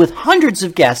party with hundreds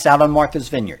of guests out on Martha's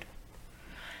Vineyard?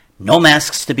 No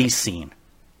masks to be seen.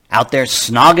 Out there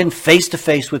snogging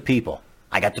face-to-face with people.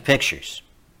 I got the pictures.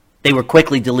 They were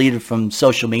quickly deleted from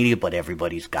social media, but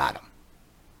everybody's got them.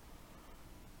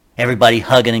 Everybody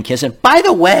hugging and kissing. By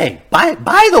the way,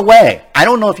 I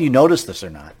don't know if you noticed this or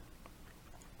not.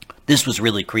 This was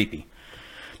really creepy.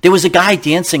 There was a guy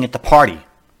dancing at the party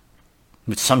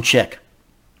with some chick.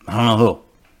 I don't know who.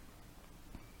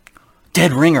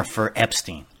 Dead ringer for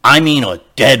Epstein. I mean a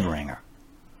dead ringer.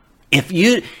 If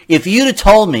you'd have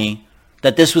told me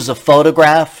that this was a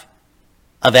photograph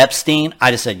of Epstein,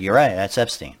 I'd have said, you're right, that's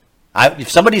Epstein. If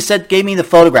somebody gave me the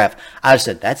photograph, I'd have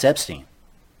said, that's Epstein.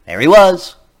 There he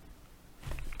was.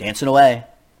 Dancing away.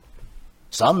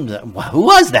 Who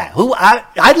was that?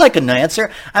 I'd like an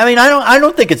answer. I mean, I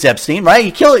don't think it's Epstein,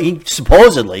 right? He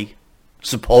supposedly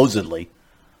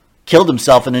killed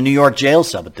himself in a New York jail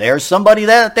cell, but there's somebody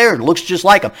there looks just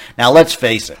like him. Now let's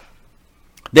face it.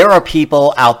 There are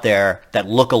people out there that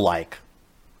look alike.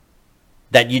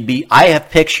 I have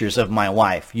pictures of my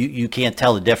wife. You can't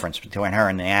tell the difference between her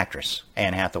and the actress,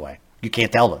 Anne Hathaway. You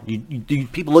can't tell them.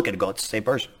 People look at it and go, it's the same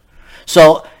person.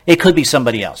 So it could be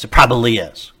somebody else. It probably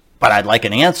is. But I'd like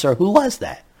an answer. Who was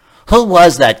that? Who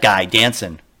was that guy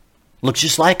dancing? Looks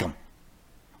just like him.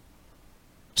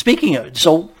 Speaking of,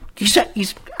 so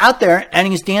he's out there and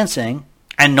he's dancing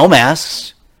and no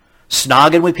masks,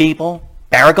 snogging with people.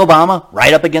 Barack Obama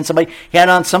right up against somebody. He had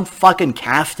on some fucking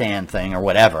caftan thing or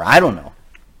whatever. I don't know.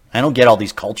 I don't get all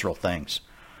these cultural things.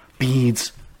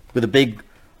 Beads with a big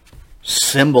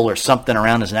symbol or something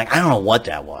around his neck. I don't know what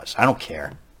that was. I don't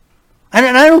care.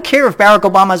 And I don't care if Barack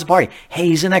Obama has a party. Hey,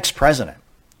 he's an ex-president.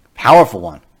 Powerful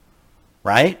one.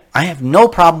 Right? I have no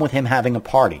problem with him having a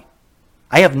party.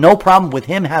 I have no problem with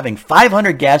him having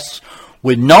 500 guests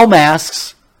with no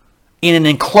masks in an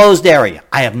enclosed area.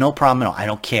 I have no problem at all. I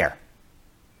don't care.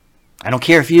 I don't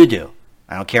care if you do.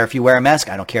 I don't care if you wear a mask.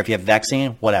 I don't care if you have a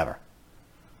vaccine. Whatever.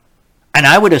 And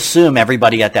I would assume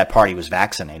everybody at that party was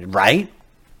vaccinated, right?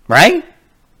 Right?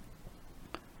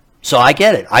 So I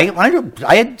get it. I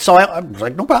was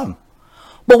like, no problem.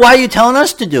 But why are you telling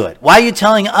us to do it? Why are you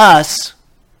telling us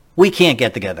we can't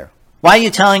get together? Why are you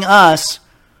telling us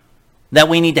that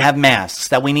we need to have masks,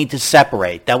 that we need to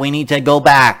separate, that we need to go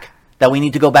back to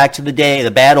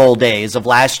the bad old days of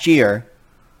last year?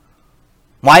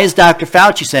 Why is Dr.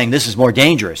 Fauci saying this is more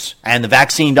dangerous and the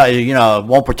vaccine,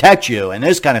 won't protect you and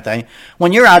this kind of thing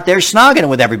when you're out there snogging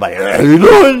with everybody? How you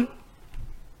doing?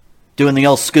 Doing the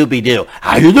old Scooby-Doo.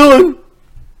 How you doing?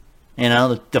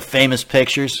 The famous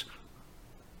pictures.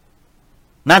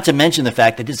 Not to mention the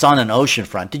fact that it's on an ocean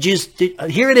front.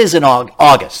 Here it is in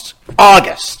August.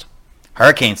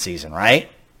 Hurricane season, right?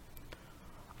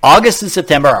 August and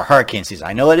September are hurricane season.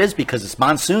 I know it is because it's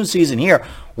monsoon season here.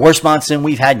 Worst monsoon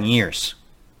we've had in years.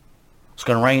 It's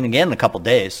going to rain again in a couple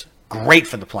days. Great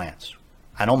for the plants.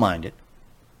 I don't mind it.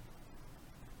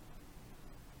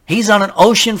 He's on an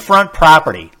oceanfront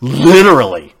property,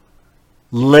 literally,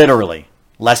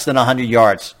 less than 100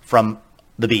 yards from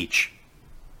the beach.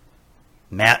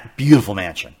 Beautiful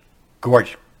mansion.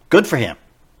 Gorgeous. Good for him,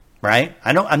 right?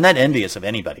 I'm not envious of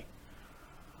anybody.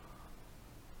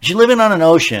 You're living on an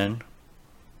ocean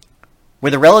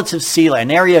where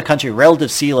an area of country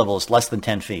relative sea level is less than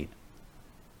 10 feet.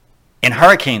 In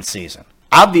hurricane season,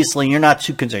 obviously you're not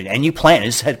too concerned. And you plan.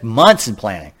 It's had months in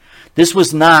planning. This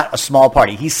was not a small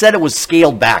party. He said it was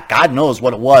scaled back. God knows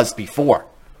what it was before.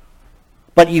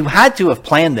 But you had to have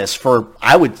planned this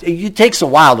it takes a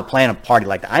while to plan a party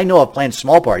like that. I know I've planned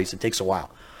small parties. It takes a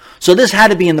while. So this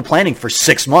had to be in the planning for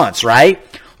 6 months, right?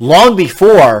 Long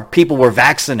before people were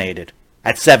vaccinated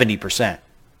at 70%.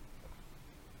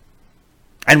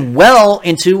 And well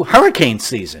into hurricane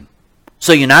season.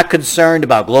 So you're not concerned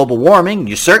about global warming.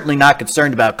 You're certainly not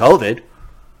concerned about COVID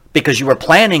because you were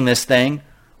planning this thing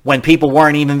when people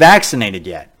weren't even vaccinated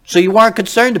yet. So you weren't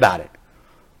concerned about it.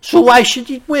 So why should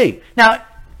you wait? Now,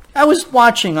 I was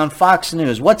watching on Fox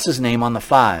News. What's his name on the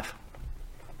 5?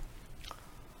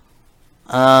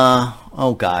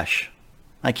 Oh gosh.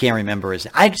 I can't remember his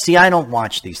name. I don't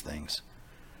watch these things.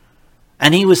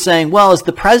 And he was saying, well, is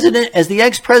the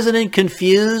ex-president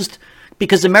confused?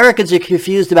 Because Americans are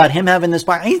confused about him having this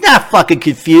party. He's not fucking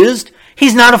confused.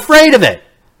 He's not afraid of it.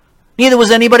 Neither was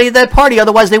anybody at that party.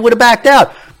 Otherwise, they would have backed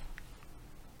out.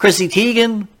 Chrissy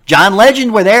Teigen, John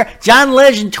Legend were there. John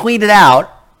Legend tweeted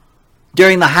out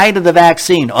during the height of the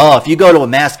vaccine, oh, if you go to a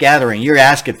mass gathering, you're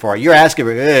asking for it. You're asking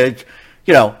for it.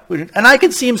 And I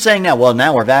can see him saying now, well,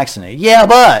 now we're vaccinated. Yeah,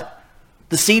 but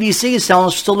the CDC is telling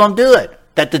us still don't do it.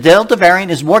 That the Delta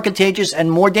variant is more contagious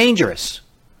and more dangerous.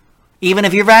 Even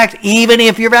if you're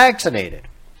vaccinated.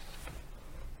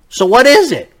 So what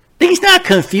is it? He's not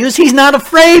confused. He's not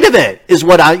afraid of it, is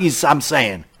what I'm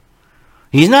saying.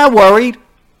 He's not worried.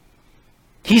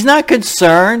 He's not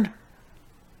concerned.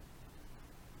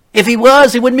 If he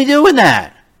was, he wouldn't be doing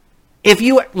that.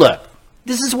 Look,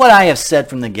 this is what I have said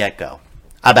from the get-go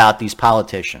about these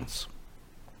politicians.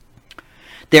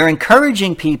 They're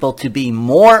encouraging people to be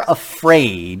more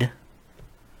afraid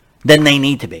than they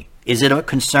need to be. Is it a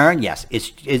concern? Yes.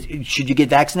 Should you get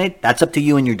vaccinated? That's up to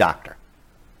you and your doctor.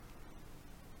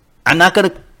 I'm not going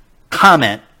to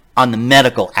comment on the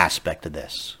medical aspect of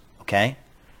this, okay?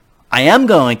 I am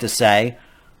going to say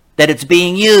that it's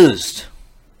being used.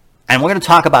 And we're going to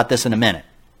talk about this in a minute.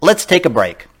 Let's take a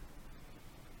break.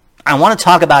 I want to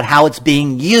talk about how it's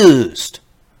being used.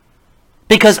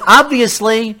 Because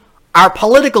obviously, our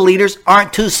political leaders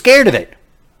aren't too scared of it.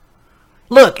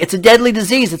 Look, it's a deadly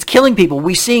disease. It's killing people.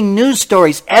 We're seeing news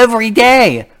stories every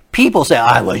day. People say,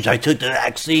 I wish I took the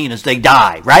vaccine as they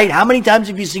die, right? How many times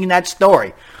have you seen that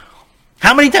story?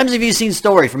 How many times have you seen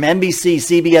story from NBC,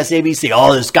 CBS, ABC?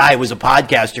 Oh, this guy was a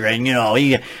podcaster and,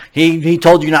 he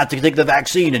told you not to take the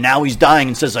vaccine and now he's dying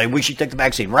and says, I wish you took the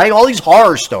vaccine, right? All these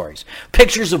horror stories.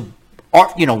 Pictures of,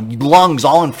 lungs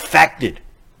all infected.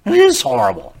 It is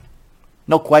horrible.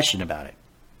 No question about it.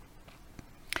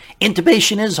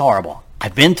 Intubation is horrible.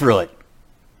 I've been through it.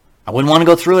 I wouldn't want to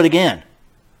go through it again.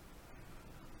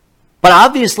 But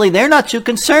obviously, they're not too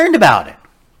concerned about it.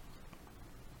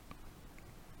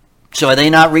 So are they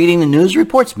not reading the news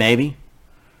reports? Maybe.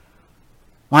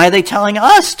 Why are they telling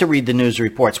us to read the news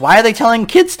reports? Why are they telling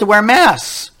kids to wear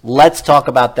masks? Let's talk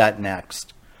about that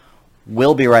next.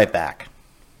 We'll be right back.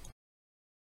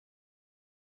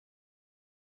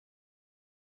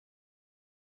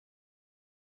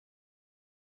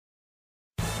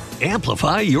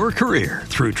 Amplify your career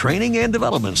through training and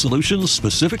development solutions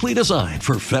specifically designed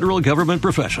for federal government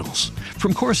professionals.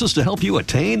 From courses to help you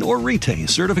attain or retain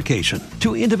certification,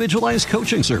 to individualized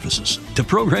coaching services, to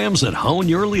programs that hone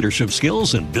your leadership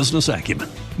skills and business acumen,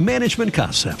 Management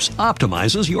Concepts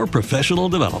optimizes your professional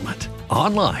development.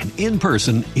 Online, in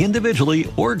person,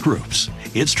 individually, or groups,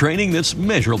 it's training that's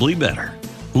measurably better.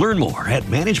 Learn more at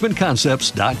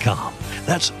managementconcepts.com.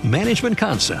 That's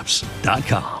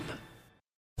managementconcepts.com.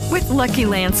 With Lucky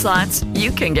Land Slots, you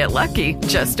can get lucky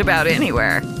just about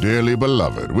anywhere. Dearly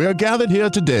beloved, we are gathered here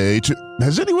today to...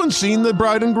 Has anyone seen the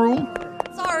bride and groom?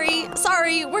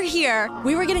 Sorry, we're here.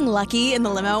 We were getting lucky in the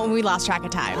limo and we lost track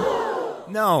of time.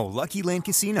 No, Lucky Land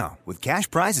Casino, with cash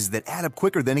prizes that add up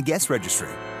quicker than a guest registry.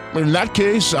 In that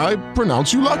case, I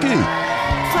pronounce you lucky.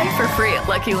 Play for free at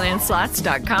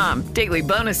LuckyLandSlots.com. Daily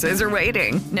bonuses are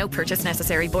waiting. No purchase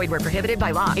necessary. Void where prohibited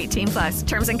by law. 18+.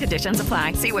 Terms and conditions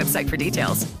apply. See website for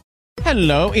details.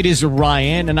 Hello, it is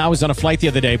Ryan, and I was on a flight the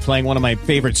other day playing one of my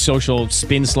favorite social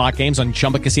spin slot games on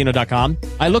ChumbaCasino.com.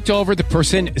 I looked over at the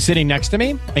person sitting next to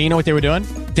me, and you know what they were doing?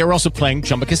 They were also playing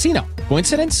Chumba Casino.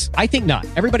 Coincidence? I think not.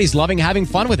 Everybody's loving having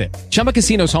fun with it. Chumba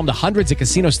Casino is home to hundreds of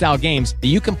casino-style games that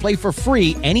you can play for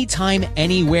free anytime,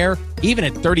 anywhere, even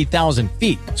at 30,000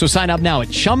 feet. So sign up now at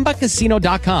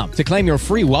ChumbaCasino.com to claim your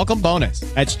free welcome bonus.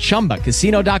 That's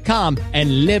ChumbaCasino.com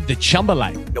and live the Chumba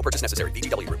life. No purchase necessary.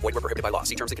 VGW. Void where prohibited by law.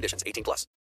 See terms and conditions. 18+.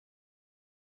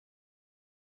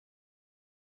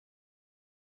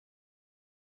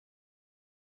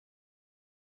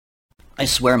 I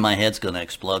swear my head's going to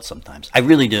explode sometimes. I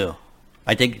really do.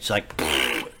 I think it's like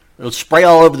It'll spray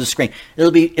all over the screen.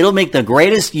 It'll make the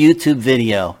greatest YouTube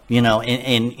video,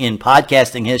 in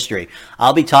podcasting history.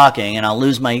 I'll be talking and I'll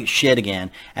lose my shit again,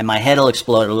 and my head will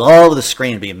explode all over the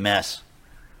screen. It'll be a mess.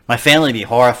 My family will be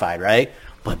horrified, right?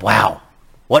 But wow,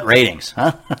 what ratings,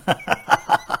 huh?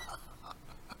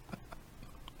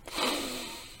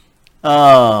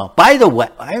 Oh, by the way,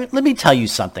 let me tell you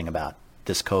something about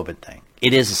this COVID thing.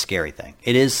 It is a scary thing.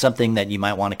 It is something that you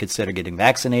might want to consider getting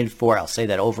vaccinated for. I'll say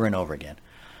that over and over again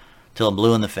till I'm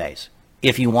blue in the face.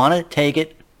 If you want to take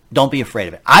it, don't be afraid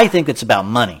of it. I think it's about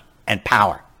money and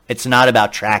power. It's not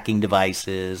about tracking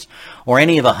devices or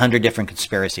any of 100 different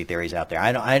conspiracy theories out there.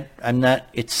 I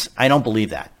don't believe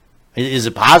that. Is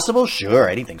it possible? Sure,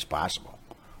 anything's possible,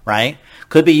 right?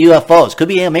 Could be UFOs. Could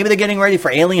be, maybe they're getting ready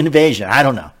for alien invasion. I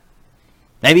don't know.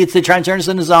 Maybe it's they try to turn us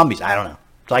into zombies. I don't know.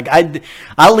 Like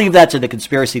I'll leave that to the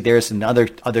conspiracy theorists and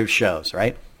other shows,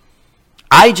 right?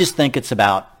 I just think it's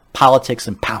about politics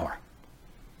and power.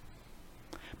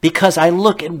 Because I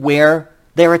look at where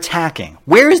they're attacking.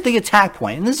 Where is the attack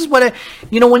point? And this is what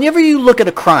whenever you look at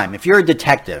a crime, if you're a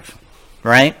detective,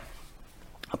 right?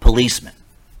 A policeman.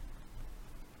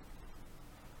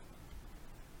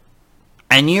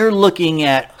 And you're looking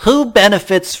at who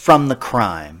benefits from the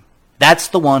crime, that's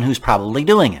the one who's probably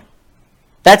doing it.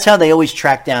 That's how they always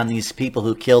track down these people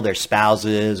who kill their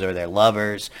spouses or their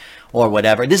lovers or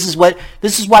whatever. This is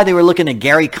why they were looking at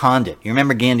Gary Condit. You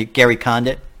remember Gary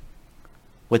Condit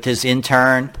with his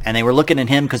intern? And they were looking at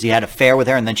him because he had an affair with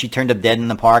her, and then she turned up dead in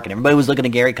the park, and everybody was looking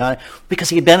at Gary Condit because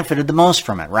he benefited the most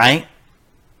from it, right?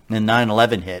 And then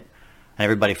 9/11 hit, and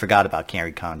everybody forgot about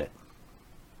Gary Condit.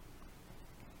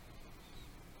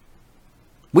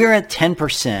 We're at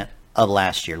 10% of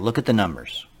last year. Look at the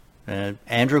numbers.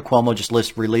 Andrew Cuomo just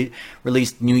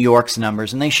released New York's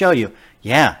numbers, and they show you,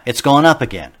 yeah, it's going up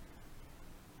again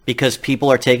because people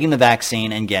are taking the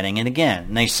vaccine and getting it again.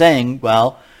 And they're saying,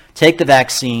 well, take the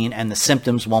vaccine and the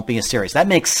symptoms won't be as serious. That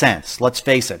makes sense. Let's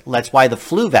face it. That's why the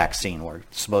flu vaccine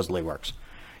supposedly works.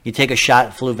 You take a shot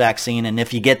at flu vaccine, and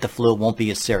if you get the flu, it won't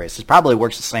be as serious. It probably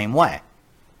works the same way,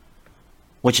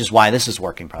 which is why this is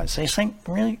working probably. So you're saying,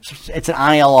 really? It's an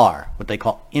ILR, what they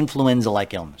call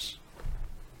influenza-like illness.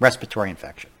 Respiratory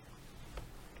infection.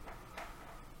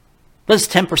 But it's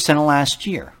 10% of last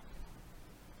year.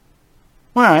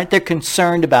 All right, they're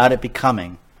concerned about it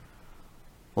becoming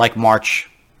like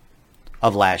March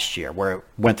of last year, where it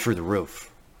went through the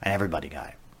roof and everybody got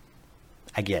it.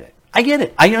 I get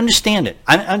it. I understand it.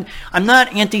 I'm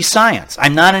not anti-science.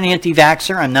 I'm not an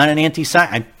anti-vaxxer. I'm not an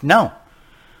anti-science. No.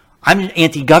 I'm an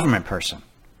anti-government person.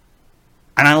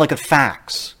 And I look at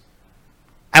facts.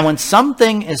 And when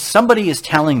somebody is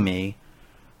telling me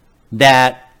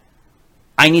that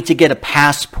I need to get a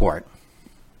passport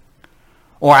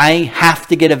or I have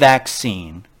to get a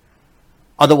vaccine,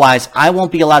 otherwise I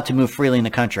won't be allowed to move freely in the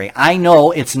country, I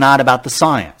know it's not about the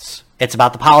science. It's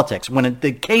about the politics. When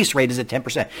the case rate is at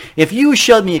 10%. If you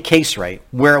showed me a case rate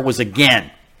where it was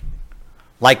again,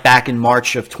 like back in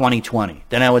March of 2020,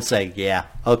 then I would say, yeah,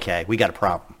 okay, we got a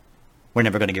problem. We're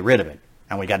never going to get rid of it.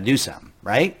 And we got to do something,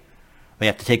 right? We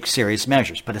have to take serious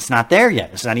measures, but it's not there yet.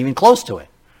 It's not even close to it.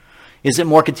 Is it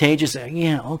more contagious?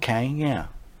 Yeah, okay, yeah.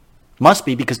 Must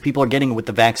be, because people are getting it with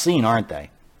the vaccine, aren't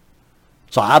they?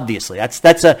 So obviously,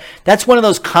 that's one of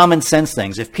those common sense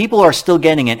things. If people are still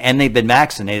getting it and they've been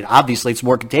vaccinated, obviously it's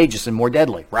more contagious and more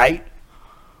deadly, right?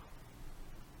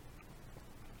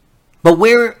 But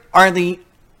where are they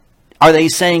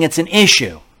saying it's an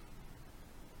issue?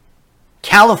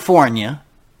 California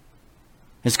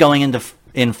is going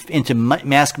into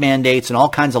mask mandates and all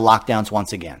kinds of lockdowns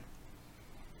once again.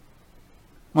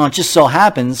 Well, it just so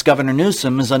happens Governor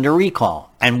Newsom is under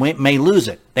recall and may lose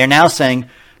it. They're now saying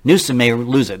Newsom may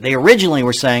lose it. They originally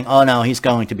were saying, oh no, he's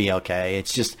going to be okay.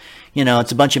 It's just,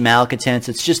 it's a bunch of malcontents.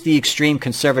 It's just the extreme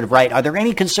conservative right. Are there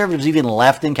any conservatives even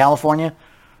left in California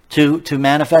to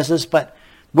manifest this? But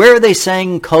where are they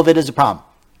saying COVID is a problem?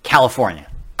 California,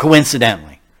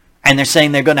 coincidentally. And they're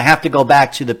saying they're going to have to go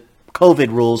back to the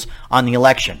COVID rules on the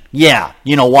election. Yeah,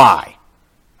 you know why.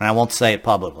 And I won't say it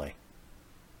publicly.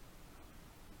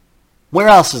 Where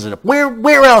else is it?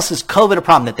 Where else is COVID a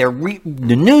problem? That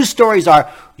the news stories are,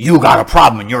 you got a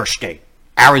problem in your state,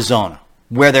 Arizona,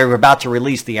 where they're about to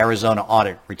release the Arizona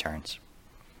audit returns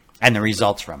and the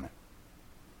results from it.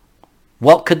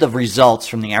 What could the results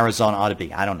from the Arizona audit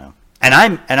be? I don't know. And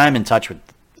I'm in touch with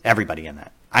everybody in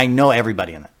that. I know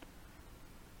everybody in that.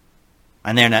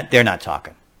 And they're not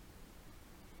talking.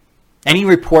 Any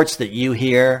reports that you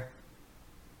hear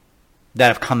that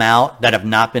have come out that have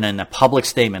not been in a public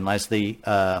statement, as the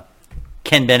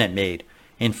Ken Bennett made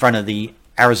in front of the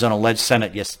Arizona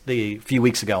Senate a few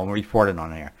weeks ago, and we reported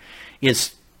on air,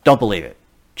 is Don't believe it.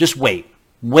 Just wait.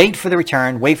 Wait for the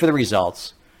return. Wait for the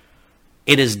results.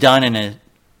 It is done in a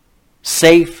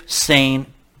safe, sane,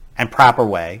 and proper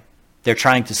way. They're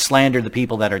trying to slander the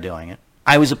people that are doing it.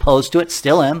 I was opposed to it,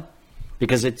 still am,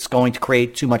 because it's going to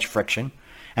create too much friction,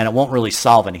 and it won't really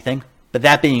solve anything. But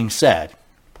that being said,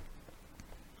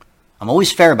 I'm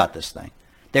always fair about this thing.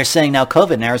 They're saying now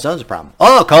COVID in Arizona is a problem.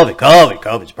 Oh,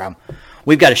 COVID's a problem.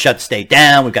 We've got to shut the state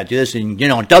down. We've got to do this. And,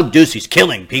 Doug Ducey's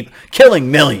killing people, killing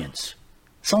millions.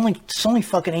 It's only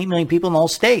fucking 8 million people in the whole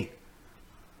state.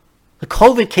 The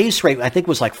COVID case rate, I think,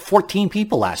 was like 14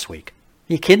 people last week.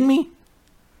 Are you kidding me?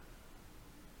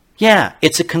 Yeah,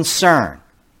 it's a concern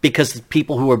because the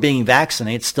people who are being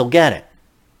vaccinated still get it.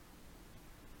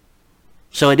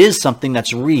 So it is something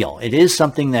that's real. It is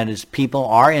something that is people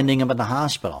are ending up in the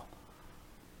hospital.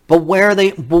 But where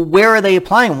are they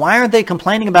applying? Why aren't they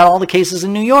complaining about all the cases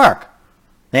in New York?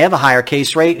 They have a higher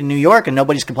case rate in New York, and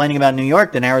nobody's complaining about New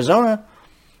York than Arizona.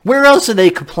 Where else are they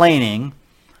complaining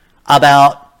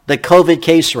about the COVID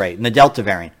case rate and the Delta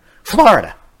variant?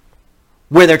 Florida,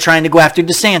 where they're trying to go after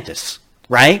DeSantis,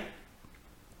 right?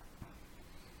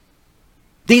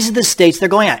 These are the states they're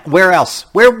going at. Where else?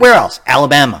 Where else?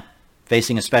 Alabama,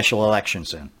 facing a special election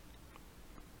soon.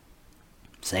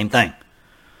 Same thing.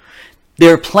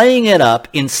 They're playing it up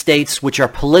in states which are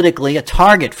politically a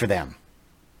target for them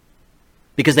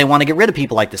because they want to get rid of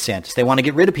people like DeSantis. They want to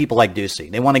get rid of people like Ducey.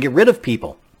 They want to get rid of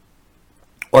people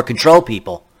or control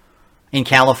people in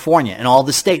California and all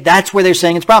the state. That's where they're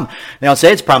saying it's a problem. They don't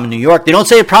say it's a problem in New York. They don't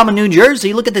say it's a problem in New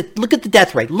Jersey. Look at the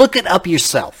death rate. Look it up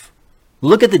yourself.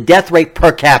 Look at the death rate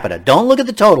per capita. Don't look at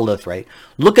the total death rate.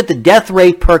 Look at the death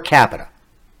rate per capita.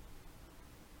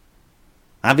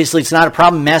 Obviously, it's not a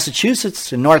problem in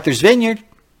Massachusetts, in Martha's Vineyard.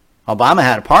 Obama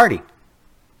had a party.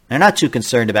 They're not too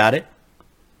concerned about it.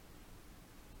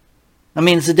 I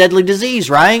mean, it's a deadly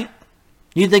disease, right?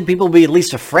 You'd think people would be at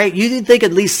least afraid. You'd think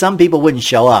at least some people wouldn't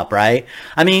show up, right?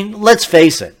 I mean, let's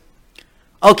face it.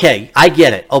 Okay, I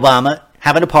get it. Obama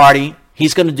having a party.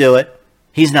 He's going to do it.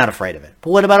 He's not afraid of it.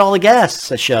 But what about all the guests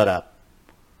that showed up?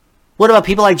 What about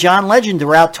people like John Legend who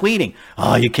were out tweeting?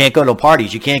 Oh, you can't go to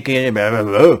parties. You can't get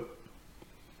in.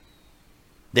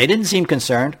 They didn't seem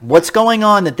concerned. What's going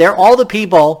on that they're all the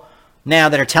people now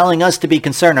that are telling us to be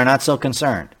concerned are not so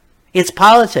concerned? It's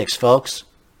politics, folks.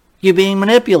 You're being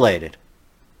manipulated.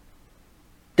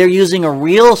 They're using a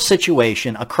real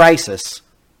situation, a crisis,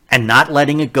 and not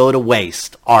letting it go to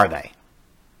waste, are they?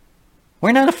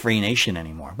 We're not a free nation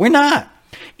anymore. We're not.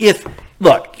 If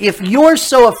you're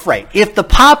so afraid, if the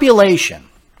population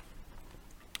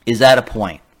is at a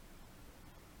point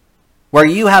where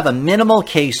you have a minimal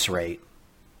case rate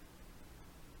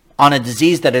on a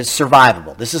disease that is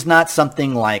survivable. This is not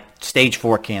something like stage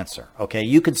 4 cancer, okay?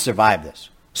 You could survive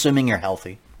this, assuming you're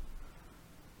healthy.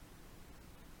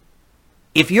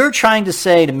 If you're trying to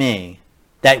say to me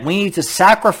that we need to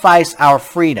sacrifice our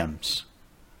freedoms,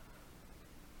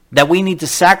 that we need to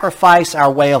sacrifice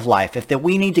our way of life, that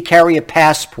we need to carry a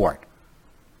passport,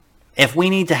 if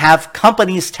we need to have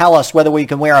companies tell us whether we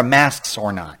can wear our masks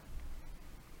or not,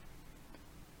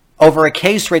 over a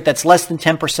case rate that's less than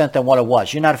 10% than what it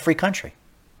was, you're not a free country.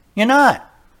 You're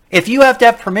not. If you have to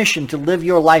have permission to live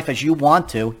your life as you want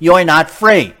to, you're not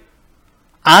free.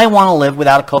 I want to live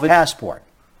without a COVID passport.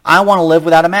 I want to live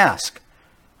without a mask.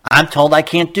 I'm told I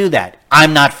can't do that.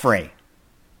 I'm not free.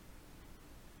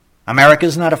 America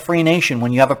is not a free nation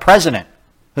when you have a president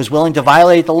who's willing to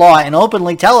violate the law and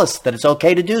openly tell us that it's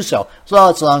okay to do so, as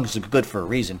long as it's good for a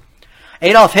reason.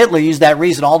 Adolf Hitler used that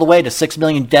reason all the way to 6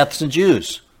 million deaths in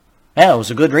Jews. Yeah, it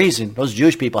was a good reason. Those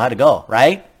Jewish people had to go,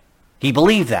 right? He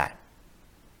believed that.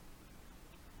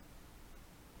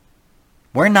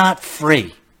 We're not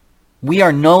free. We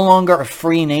are no longer a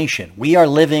free nation. We are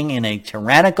living in a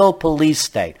tyrannical police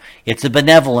state. It's a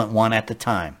benevolent one at the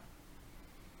time.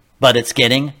 But it's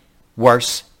getting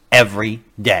worse every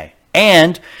day.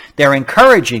 And they're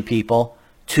encouraging people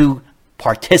to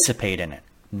participate in it.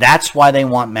 That's why they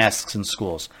want masks in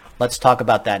schools. Let's talk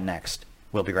about that next.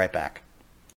 We'll be right back.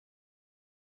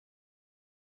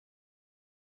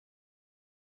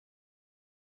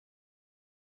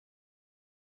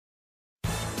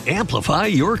 Amplify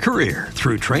your career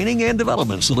through training and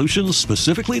development solutions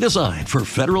specifically designed for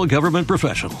federal government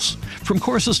professionals. From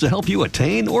courses to help you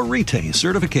attain or retain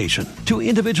certification, to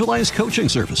individualized coaching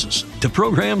services, to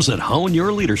programs that hone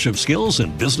your leadership skills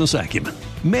and business acumen,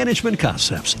 Management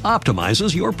Concepts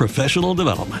optimizes your professional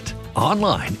development.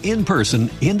 Online, in person,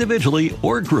 individually,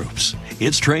 or groups,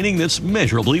 it's training that's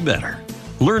measurably better.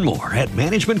 Learn more at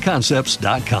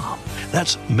managementconcepts.com.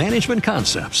 That's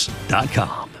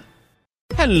managementconcepts.com.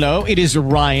 Hello, it is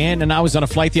Ryan, and I was on a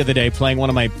flight the other day playing one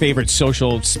of my favorite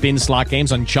social spin slot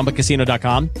games on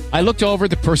ChumbaCasino.com. I looked over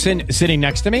at the person sitting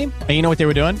next to me, and you know what they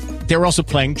were doing? They were also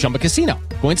playing Chumba Casino.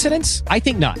 Coincidence? I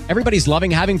think not. Everybody's loving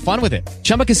having fun with it.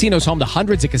 Chumba Casino is home to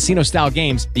hundreds of casino-style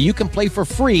games that you can play for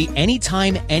free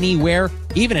anytime, anywhere,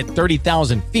 even at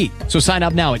 30,000 feet. So sign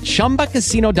up now at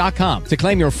ChumbaCasino.com to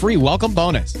claim your free welcome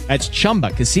bonus. That's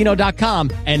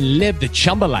ChumbaCasino.com and live the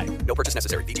Chumba life. No purchase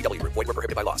necessary. VGW. Void where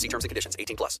prohibited by law. See terms and conditions.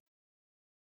 18 plus.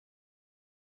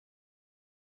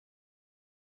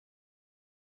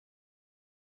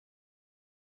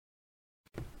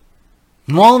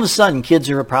 And all of a sudden, kids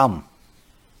are a problem.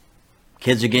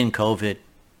 Kids are getting COVID.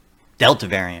 Delta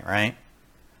variant, right?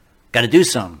 Got to do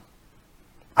something.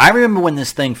 I remember when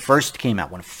this thing first came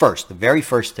out, the very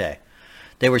first day,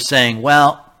 they were saying,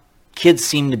 well, kids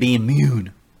seem to be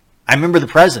immune. I remember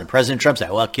President Trump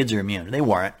said, well, kids are immune. They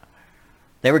weren't.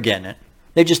 They were getting it.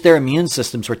 Their immune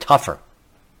systems were tougher.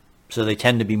 So they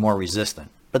tend to be more resistant.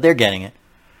 But they're getting it.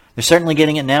 They're certainly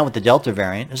getting it now with the Delta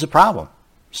variant. There's a problem.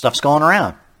 Stuff's going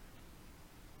around.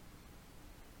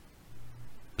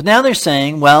 But now they're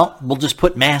saying, well, we'll just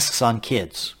put masks on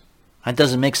kids. That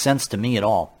doesn't make sense to me at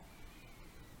all.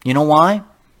 You know why?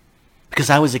 Because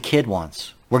I was a kid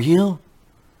once. Were you?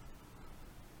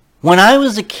 When I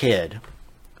was a kid,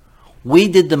 we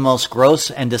did the most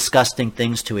gross and disgusting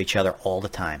things to each other all the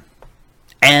time.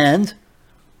 And,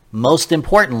 most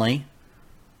importantly,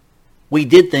 we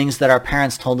did things that our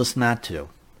parents told us not to.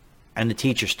 And the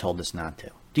teachers told us not to.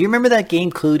 Do you remember that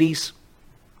game, Cooties?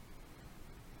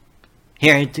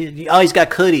 Here, he's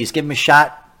got cooties. Give him a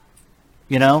shot.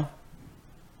 You know?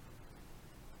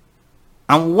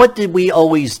 And what did we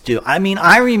always do? I mean,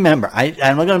 I remember.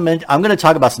 I'm going to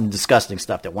talk about some disgusting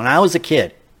stuff. That when I was a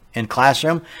kid in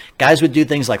classroom, guys would do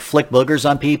things like flick boogers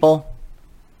on people.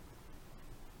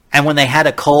 And when they had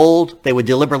a cold, they would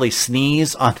deliberately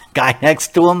sneeze on the guy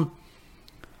next to them.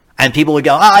 And people would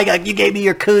go, you gave me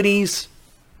your cooties.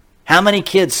 How many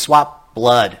kids swap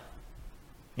blood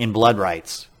in blood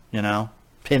rights? You know,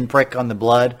 pinprick on the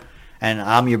blood, and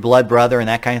I'm your blood brother, and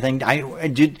that kind of thing.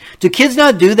 Do kids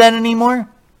not do that anymore?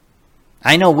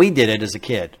 I know we did it as a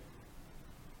kid.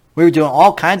 We were doing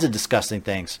all kinds of disgusting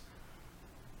things.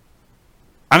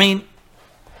 I mean,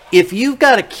 if you've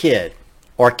got a kid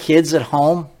or kids at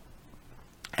home,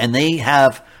 and they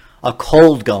have a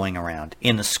cold going around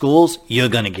in the schools, you're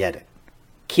going to get it.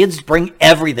 Kids bring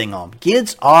everything home.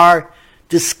 Kids are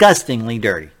disgustingly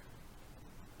dirty.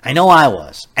 I know I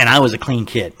was, and I was a clean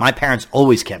kid. My parents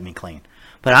always kept me clean.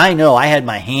 But I know I had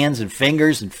my hands and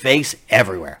fingers and face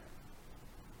everywhere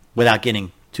without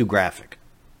getting too graphic.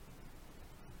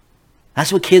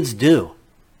 That's what kids do.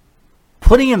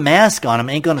 Putting a mask on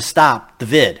them ain't going to stop the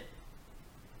vid.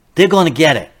 They're going to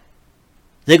get it.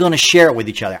 They're going to share it with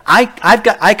each other. I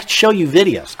could show you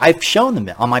videos. I've shown them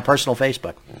on my personal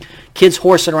Facebook. Kids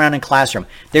horsing around in classroom.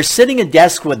 They're sitting at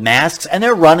desks with masks, and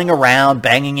they're running around,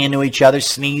 banging into each other,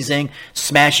 sneezing,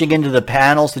 smashing into the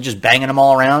panels. They're just banging them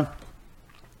all around.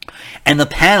 And the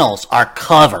panels are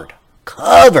covered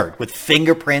with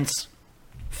fingerprints,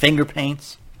 finger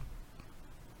paints,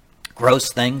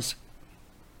 gross things.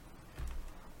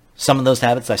 Some of those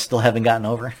habits I still haven't gotten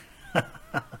over.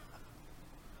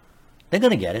 They're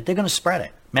going to get it. They're going to spread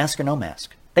it. Mask or no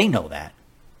mask. They know that.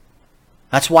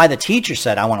 That's why the teacher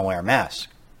said, I want to wear a mask.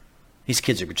 These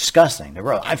kids are disgusting.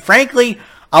 Frankly,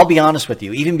 I'll be honest with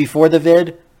you. Even before the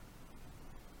vid,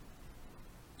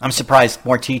 I'm surprised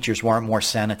more teachers weren't more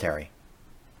sanitary.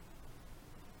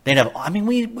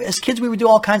 As kids, we would do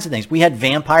all kinds of things. We had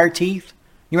vampire teeth.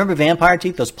 You remember vampire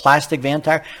teeth? Those plastic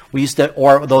vampire?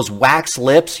 Or those wax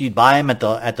lips. You'd buy them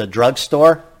at the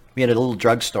drugstore. We had a little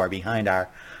drugstore behind our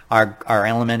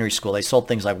elementary school. They sold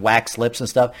things like wax lips and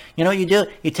stuff. You know what you do?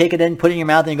 You take it in, put it in your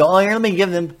mouth, and you go, here, let me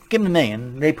give them to me.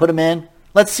 And they put them in.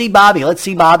 Let's see Bobby with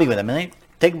them. And they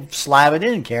take a slab. They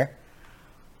didn't care.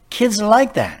 Kids are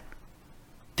like that.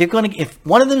 If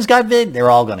one of them's got vid, they're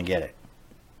all going to get it.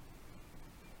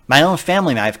 My own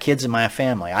family, I have kids in my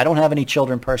family. I don't have any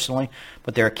children personally,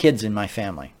 but there are kids in my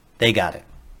family. They got it.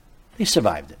 They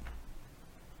survived it.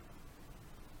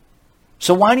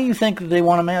 So why do you think that they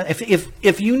want to mask?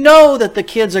 If you know that the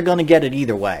kids are going to get it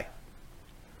either way,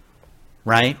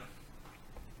 right?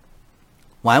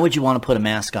 Why would you want to put a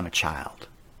mask on a child?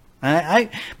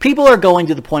 People are going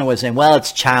to the point where they're saying, well,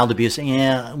 it's child abuse.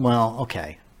 Yeah, well,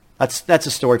 okay. That's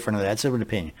a story for another. That's an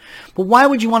opinion. But why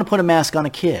would you want to put a mask on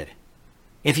a kid?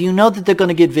 If you know that they're going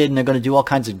to get vid and they're going to do all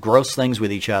kinds of gross things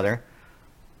with each other,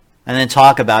 and then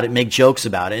talk about it, make jokes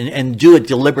about it, and do it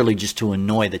deliberately just to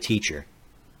annoy the teacher.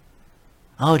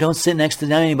 Oh, don't sit next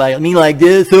to anybody. Me like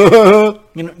this.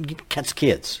 Catch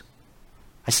kids.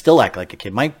 I still act like a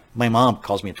kid. My mom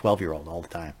calls me a 12-year-old all the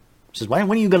time. She says, when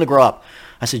are you going to grow up?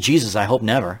 I said, Jesus, I hope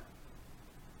never.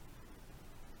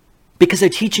 Because they're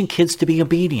teaching kids to be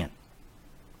obedient.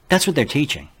 That's what they're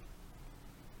teaching.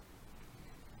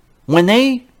 When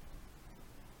they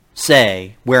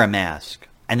say, wear a mask,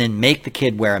 and then make the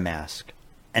kid wear a mask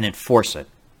and enforce it,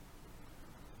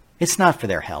 it's not for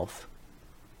their health.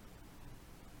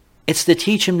 It's to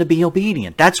teach him to be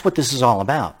obedient. That's what this is all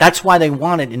about. That's why they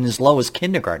want it in as low as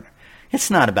kindergarten. It's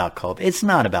not about COVID. It's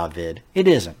not about vid. It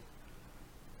isn't.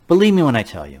 Believe me when I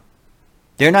tell you.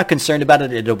 They're not concerned about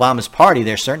it at Obama's party.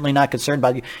 They're certainly not concerned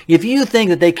about you. If you think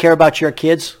that they care about your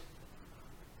kids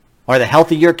or the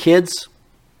health of your kids,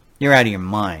 you're out of your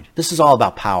mind. This is all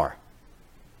about power.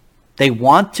 They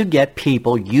want to get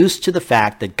people used to the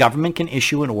fact that government can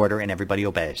issue an order and everybody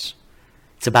obeys.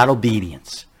 It's about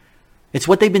obedience. It's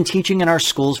what they've been teaching in our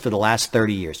schools for the last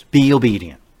 30 years. Be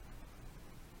obedient.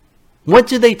 What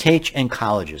do they teach in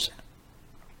colleges?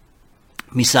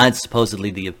 Besides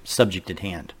supposedly the subject at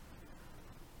hand.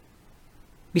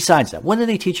 Besides that, what do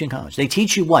they teach in college? They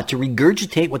teach you what? To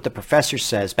regurgitate what the professor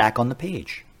says back on the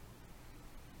page.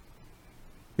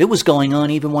 It was going on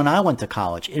even when I went to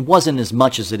college. It wasn't as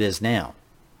much as it is now.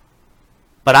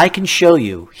 But I can show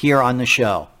you here on the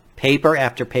show, paper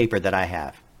after paper that I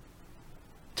have.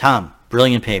 Tom,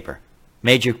 brilliant paper.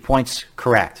 Made your points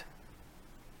correct.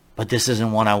 But this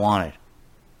isn't what I wanted.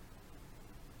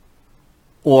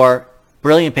 Or,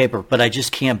 brilliant paper, but I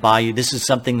just can't buy you. This is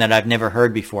something that I've never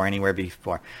heard before, anywhere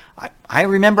before. I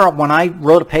remember when I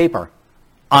wrote a paper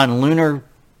on lunar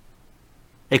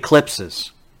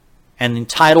eclipses and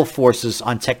tidal forces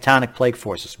on tectonic plate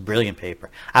forces. Brilliant paper.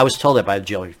 I was told that by the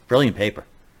jailer. Brilliant paper.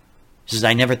 He says,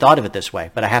 I never thought of it this way,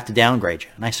 but I have to downgrade you.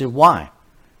 And I said, why?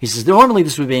 He says, normally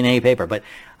this would be an A paper, but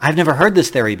I've never heard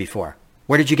this theory before.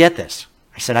 Where did you get this?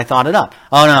 I said, I thought it up.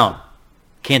 Oh, no.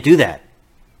 Can't do that.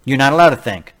 You're not allowed to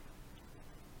think.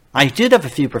 I did have a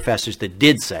few professors that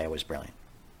did say I was brilliant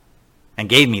and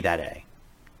gave me that A.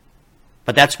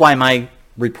 But that's why my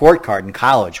report card in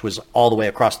college was all the way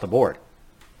across the board.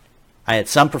 I had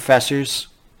some professors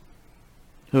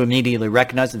who immediately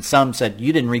recognized, and some said,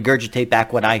 you didn't regurgitate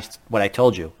back what I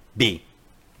told you, B.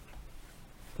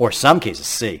 Or some cases,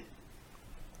 C.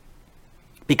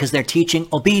 Because they're teaching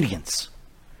obedience.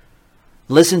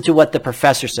 Listen to what the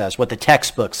professor says, what the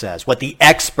textbook says, what the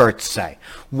experts say.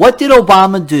 What did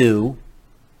Obama do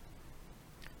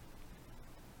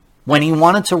when he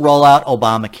wanted to roll out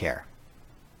Obamacare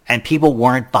and people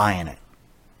weren't buying it?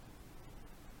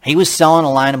 He was selling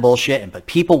a line of bullshit, but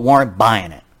people weren't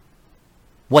buying it.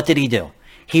 What did he do?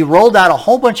 He rolled out a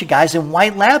whole bunch of guys in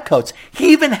white lab coats.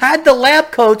 He even had the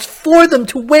lab coats for them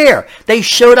to wear. They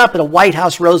showed up at a White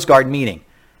House Rose Garden meeting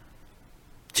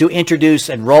to introduce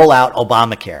and roll out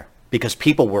Obamacare because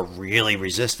people were really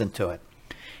resistant to it.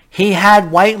 He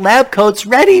had white lab coats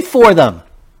ready for them.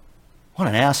 What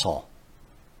an asshole.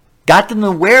 Got them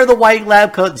to wear the white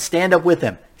lab coat and stand up with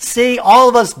him. See, all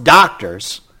of us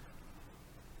doctors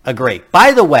agree.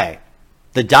 By the way,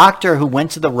 the doctor who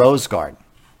went to the Rose Garden,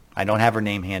 I don't have her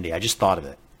name handy, I just thought of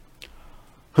it,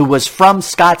 who was from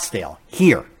Scottsdale,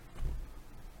 here,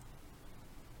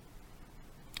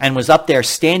 and was up there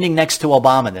standing next to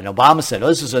Obama. Then Obama said, oh,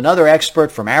 this is another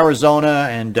expert from Arizona,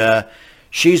 and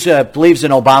she believes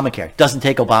in Obamacare. Doesn't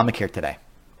take Obamacare today.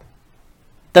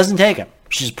 Doesn't take it.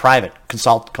 She's private,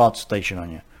 consultation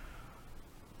on you.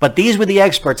 But these were the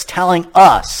experts telling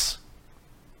us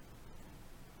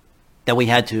that we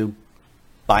had to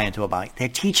buy into Obamacare. They're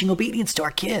teaching obedience to our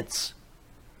kids.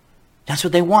 That's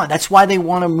what they want. That's why they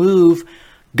want to move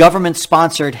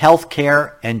government-sponsored health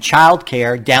care and child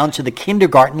care down to the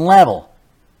kindergarten level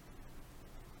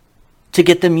to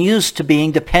get them used to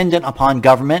being dependent upon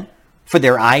government for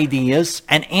their ideas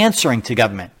and answering to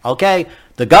government. Okay,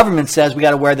 the government says we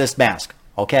got to wear this mask.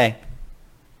 Okay.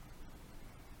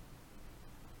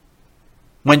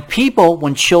 When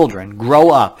children grow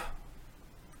up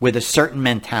with a certain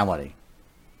mentality,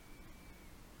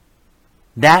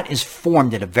 that is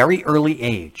formed at a very early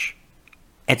age.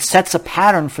 It sets a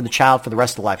pattern for the child for the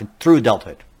rest of life and through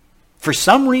adulthood. For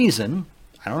some reason,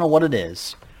 I don't know what it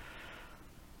is,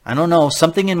 I don't know,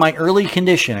 something in my early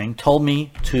conditioning told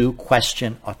me to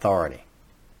question authority.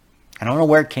 I don't know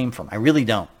where it came from. I really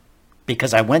don't.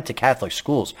 Because I went to Catholic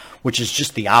schools, which is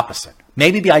just the opposite.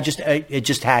 Maybe it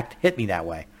just hit me that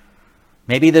way.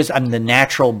 Maybe I'm the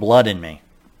natural blood in me,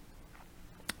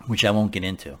 which I won't get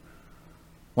into,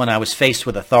 when I was faced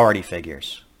with authority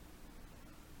figures.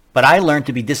 But I learned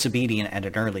to be disobedient at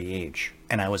an early age,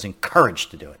 and I was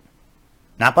encouraged to do it.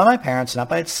 Not by my parents, not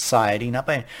by society,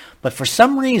 but for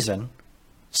some reason,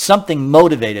 Something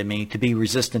motivated me to be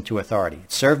resistant to authority.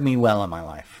 It served me well in my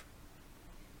life.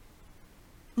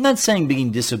 I'm not saying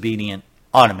being disobedient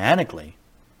automatically,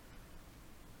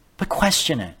 but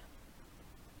question it.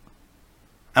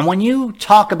 And when you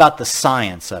talk about the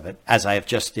science of it, as I have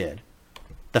just did,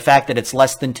 the fact that it's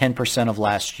less than 10% of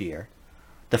last year,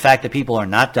 the fact that people are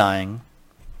not dying,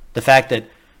 the fact that,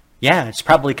 yeah, it's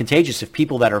probably contagious if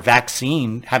people that are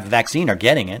have the vaccine are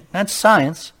getting it, that's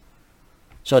science.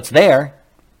 So it's there.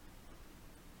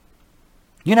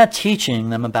 You're not teaching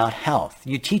them about health.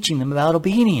 You're teaching them about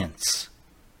obedience.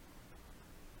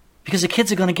 Because the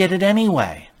kids are going to get it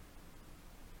anyway.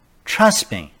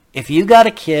 Trust me. If you got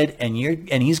a kid and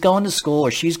he's going to school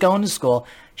or she's going to school,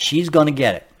 she's going to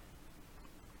get it.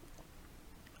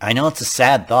 I know it's a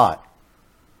sad thought.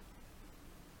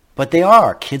 But they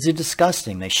are. Kids are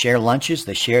disgusting. They share lunches.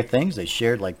 They share things. They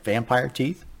share like vampire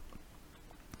teeth.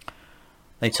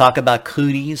 They talk about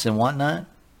cooties and whatnot.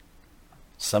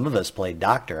 Some of us played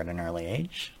doctor at an early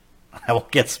age. I won't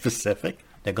get specific.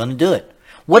 They're going to do it.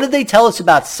 What did they tell us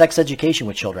about sex education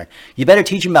with children? You better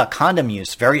teach them about condom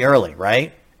use very early,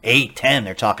 right? 8, 10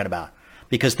 they're talking about.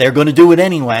 Because they're going to do it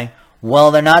anyway.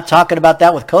 Well, they're not talking about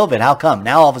that with COVID. How come?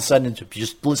 Now all of a sudden,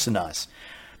 just listen to us.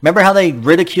 Remember how they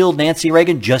ridiculed Nancy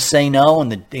Reagan, just say no, in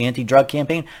the anti-drug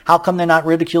campaign? How come they're not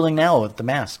ridiculing now with the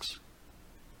masks?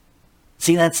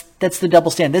 See, that's the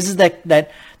double standard. This is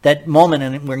that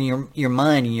moment where your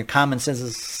mind and your common sense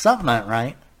is something not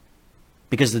right.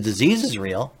 Because the disease is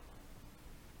real.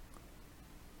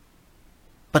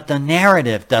 But the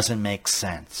narrative doesn't make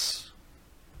sense.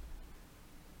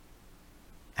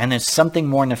 And there's something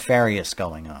more nefarious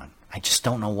going on. I just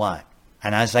don't know what.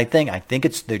 And as I think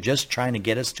they're just trying to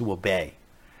get us to obey.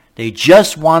 They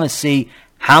just want to see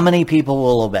how many people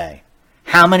will obey.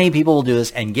 How many people will do this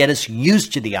and get us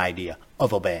used to the idea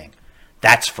of obeying.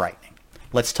 That's frightening.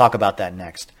 Let's talk about that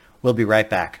next. We'll be right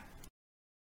back.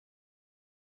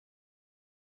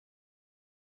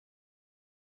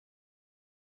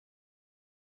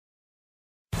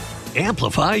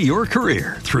 Amplify your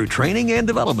career through training and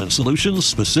development solutions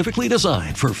specifically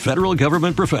designed for federal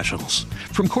government professionals.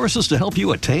 From courses to help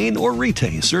you attain or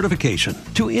retain certification,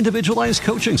 to individualized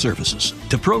coaching services,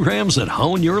 to programs that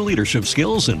hone your leadership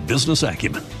skills and business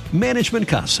acumen, Management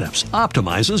Concepts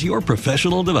optimizes your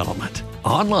professional development.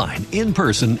 Online, in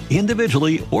person,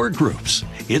 individually, or groups,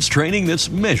 it's training that's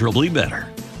measurably better.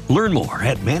 Learn more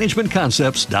at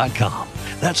managementconcepts.com.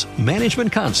 That's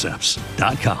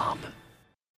managementconcepts.com.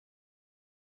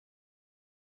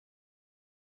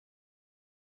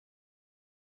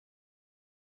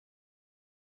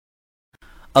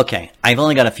 Okay, I've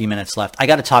only got a few minutes left. I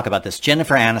got to talk about this.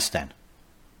 Jennifer Aniston.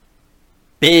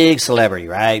 Big celebrity,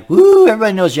 right? Woo,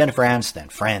 everybody knows Jennifer Aniston.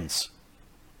 Friends.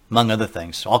 Among other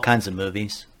things. All kinds of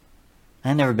movies.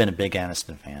 I've never been a big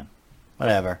Aniston fan.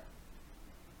 Whatever.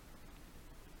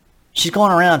 She's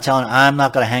going around telling, I'm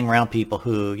not going to hang around people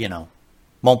who,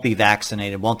 won't be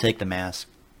vaccinated, won't take the mask.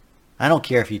 I don't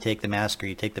care if you take the mask or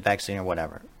you take the vaccine or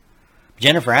whatever.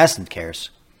 Jennifer Aniston cares.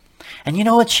 And you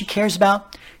know what she cares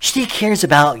about? She cares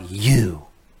about you.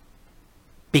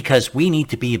 Because we need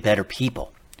to be better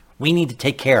people. We need to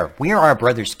take care of. We are our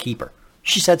brother's keeper.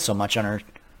 She said so much on her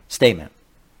statement.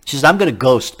 She says, I'm going to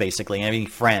ghost, basically, any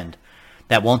friend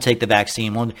that won't take the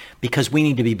vaccine because we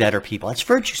need to be better people. That's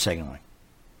virtue signaling.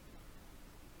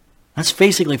 That's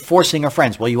basically forcing our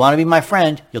friends. Well, you want to be my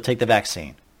friend, you'll take the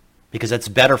vaccine. Because that's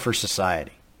better for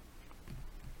society.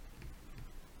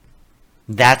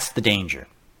 That's the danger.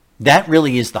 That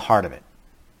really is the heart of it.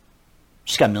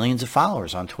 She's got millions of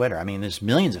followers on Twitter. I mean, there's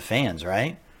millions of fans,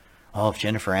 right? Oh, if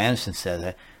Jennifer Aniston says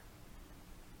it,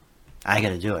 I got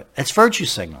to do it. That's virtue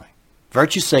signaling.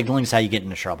 Virtue signaling is how you get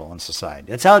into trouble in society.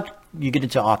 That's how you get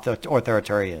into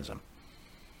authoritarianism.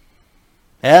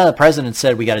 Yeah, the president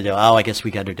said we got to do it. Oh, I guess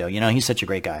we got to do it. He's such a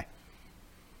great guy.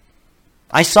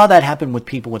 I saw that happen with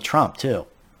people with Trump, too.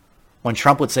 When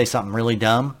Trump would say something really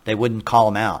dumb, they wouldn't call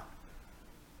him out.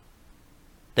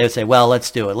 They would say, well,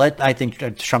 let's do it. I think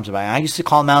Trump's about it. I used to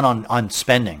call him out on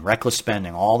spending, reckless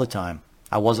spending all the time.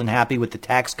 I wasn't happy with the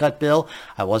tax cut bill.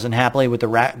 I wasn't happy with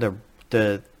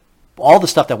the all the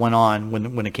stuff that went on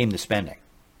when it came to spending.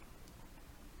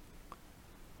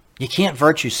 You can't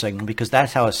virtue signal because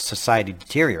that's how a society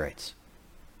deteriorates.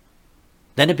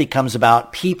 Then it becomes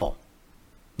about people,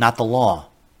 not the law,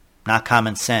 not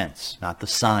common sense, not the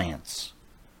science.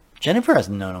 Jennifer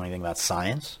hasn't known anything about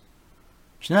science.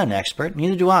 She's not an expert.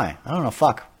 Neither do I. I don't know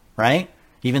fuck, right?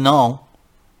 Even though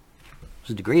there's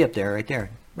a degree up there,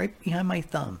 right behind my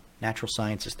thumb. Natural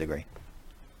sciences degree.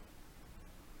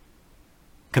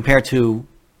 Compared to,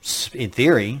 in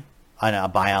theory, a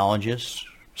biologist,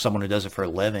 someone who does it for a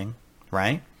living,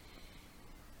 right?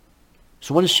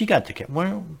 So what does she got to care?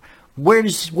 Where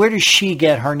does she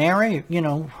get her narrative? You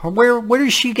know, where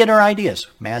does she get her ideas?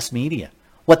 Mass media.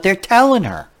 What they're telling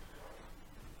her.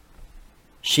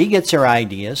 She gets her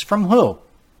ideas from who?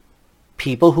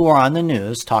 People who are on the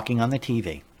news talking on the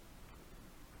TV.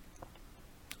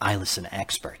 I listen to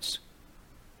experts.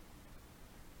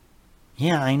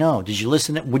 Yeah, I know.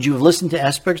 Would you have listened to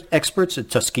experts at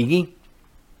Tuskegee?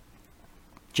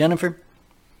 Jennifer?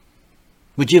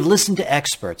 Would you have listened to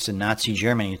experts in Nazi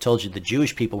Germany who told you the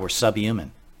Jewish people were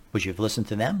subhuman? Would you have listened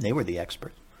to them? They were the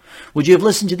experts. Would you have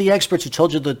listened to the experts who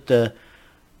told you that the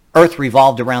earth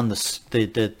revolved around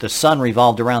the sun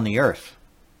revolved around the earth?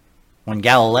 When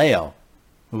Galileo,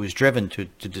 who was driven to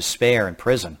despair in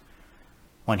prison,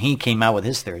 when he came out with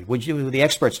his theory, the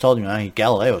experts told him,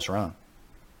 Galileo was wrong.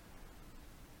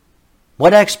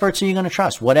 What experts are you going to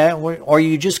trust? Or are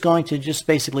you just going to just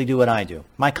basically do what I do?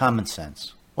 My common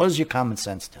sense. What does your common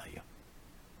sense tell you?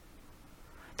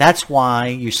 That's why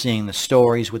you're seeing the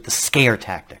stories with the scare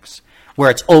tactics,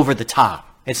 where it's over the top.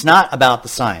 It's not about the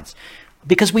science.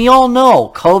 Because we all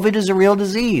know COVID is a real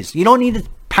disease. You don't need to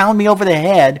pound me over the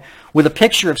head with a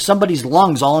picture of somebody's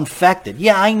lungs all infected.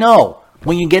 Yeah, I know.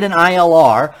 When you get an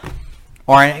ILR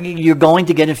or you're going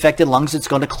to get infected lungs, it's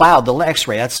going to cloud the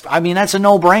x-ray. That's a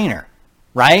no-brainer,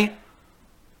 right?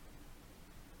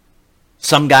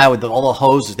 Some guy with all the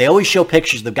hoses. They always show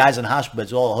pictures of the guys in hospital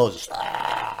beds with all the hoses.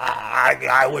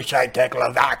 I wish I'd take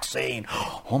a vaccine.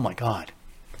 Oh, my God.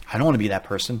 I don't want to be that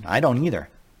person. I don't either.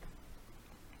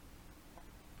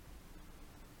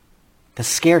 The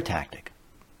scare tactic.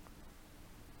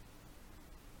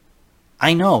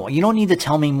 I know. You don't need to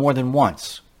tell me more than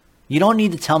once. You don't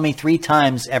need to tell me 3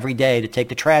 times every day to take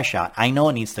the trash out. I know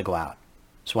it needs to go out.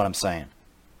 That's what I'm saying.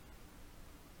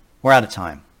 We're out of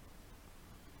time.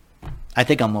 I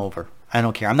think I'm over. I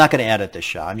don't care. I'm not going to edit this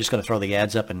show. I'm just going to throw the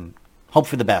ads up and hope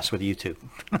for the best with YouTube.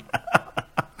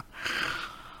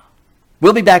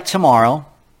 We'll be back tomorrow.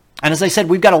 And as I said,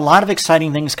 we've got a lot of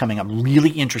exciting things coming up. Really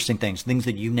interesting things. Things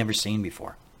that you've never seen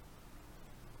before.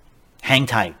 Hang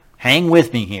tight. Hang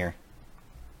with me here.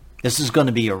 This is going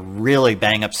to be a really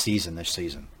bang-up season this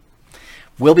season.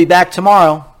 We'll be back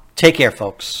tomorrow. Take care,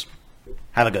 folks.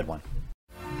 Have a good one.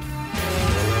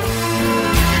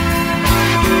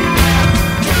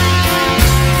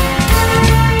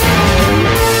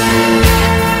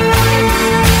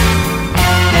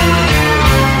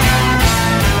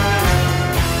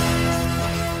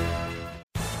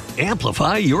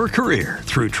 Amplify your career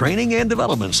through training and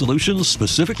development solutions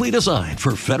specifically designed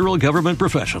for federal government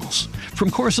professionals. From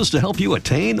courses to help you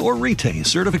attain or retain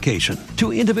certification,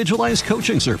 to individualized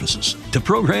coaching services, to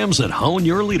programs that hone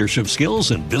your leadership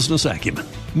skills and business acumen,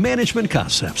 Management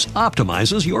Concepts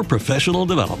optimizes your professional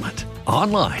development.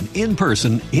 Online, in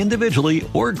person, individually,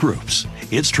 or groups,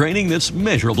 it's training that's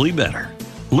measurably better.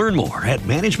 Learn more at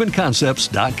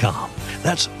managementconcepts.com.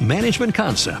 That's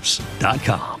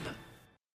managementconcepts.com.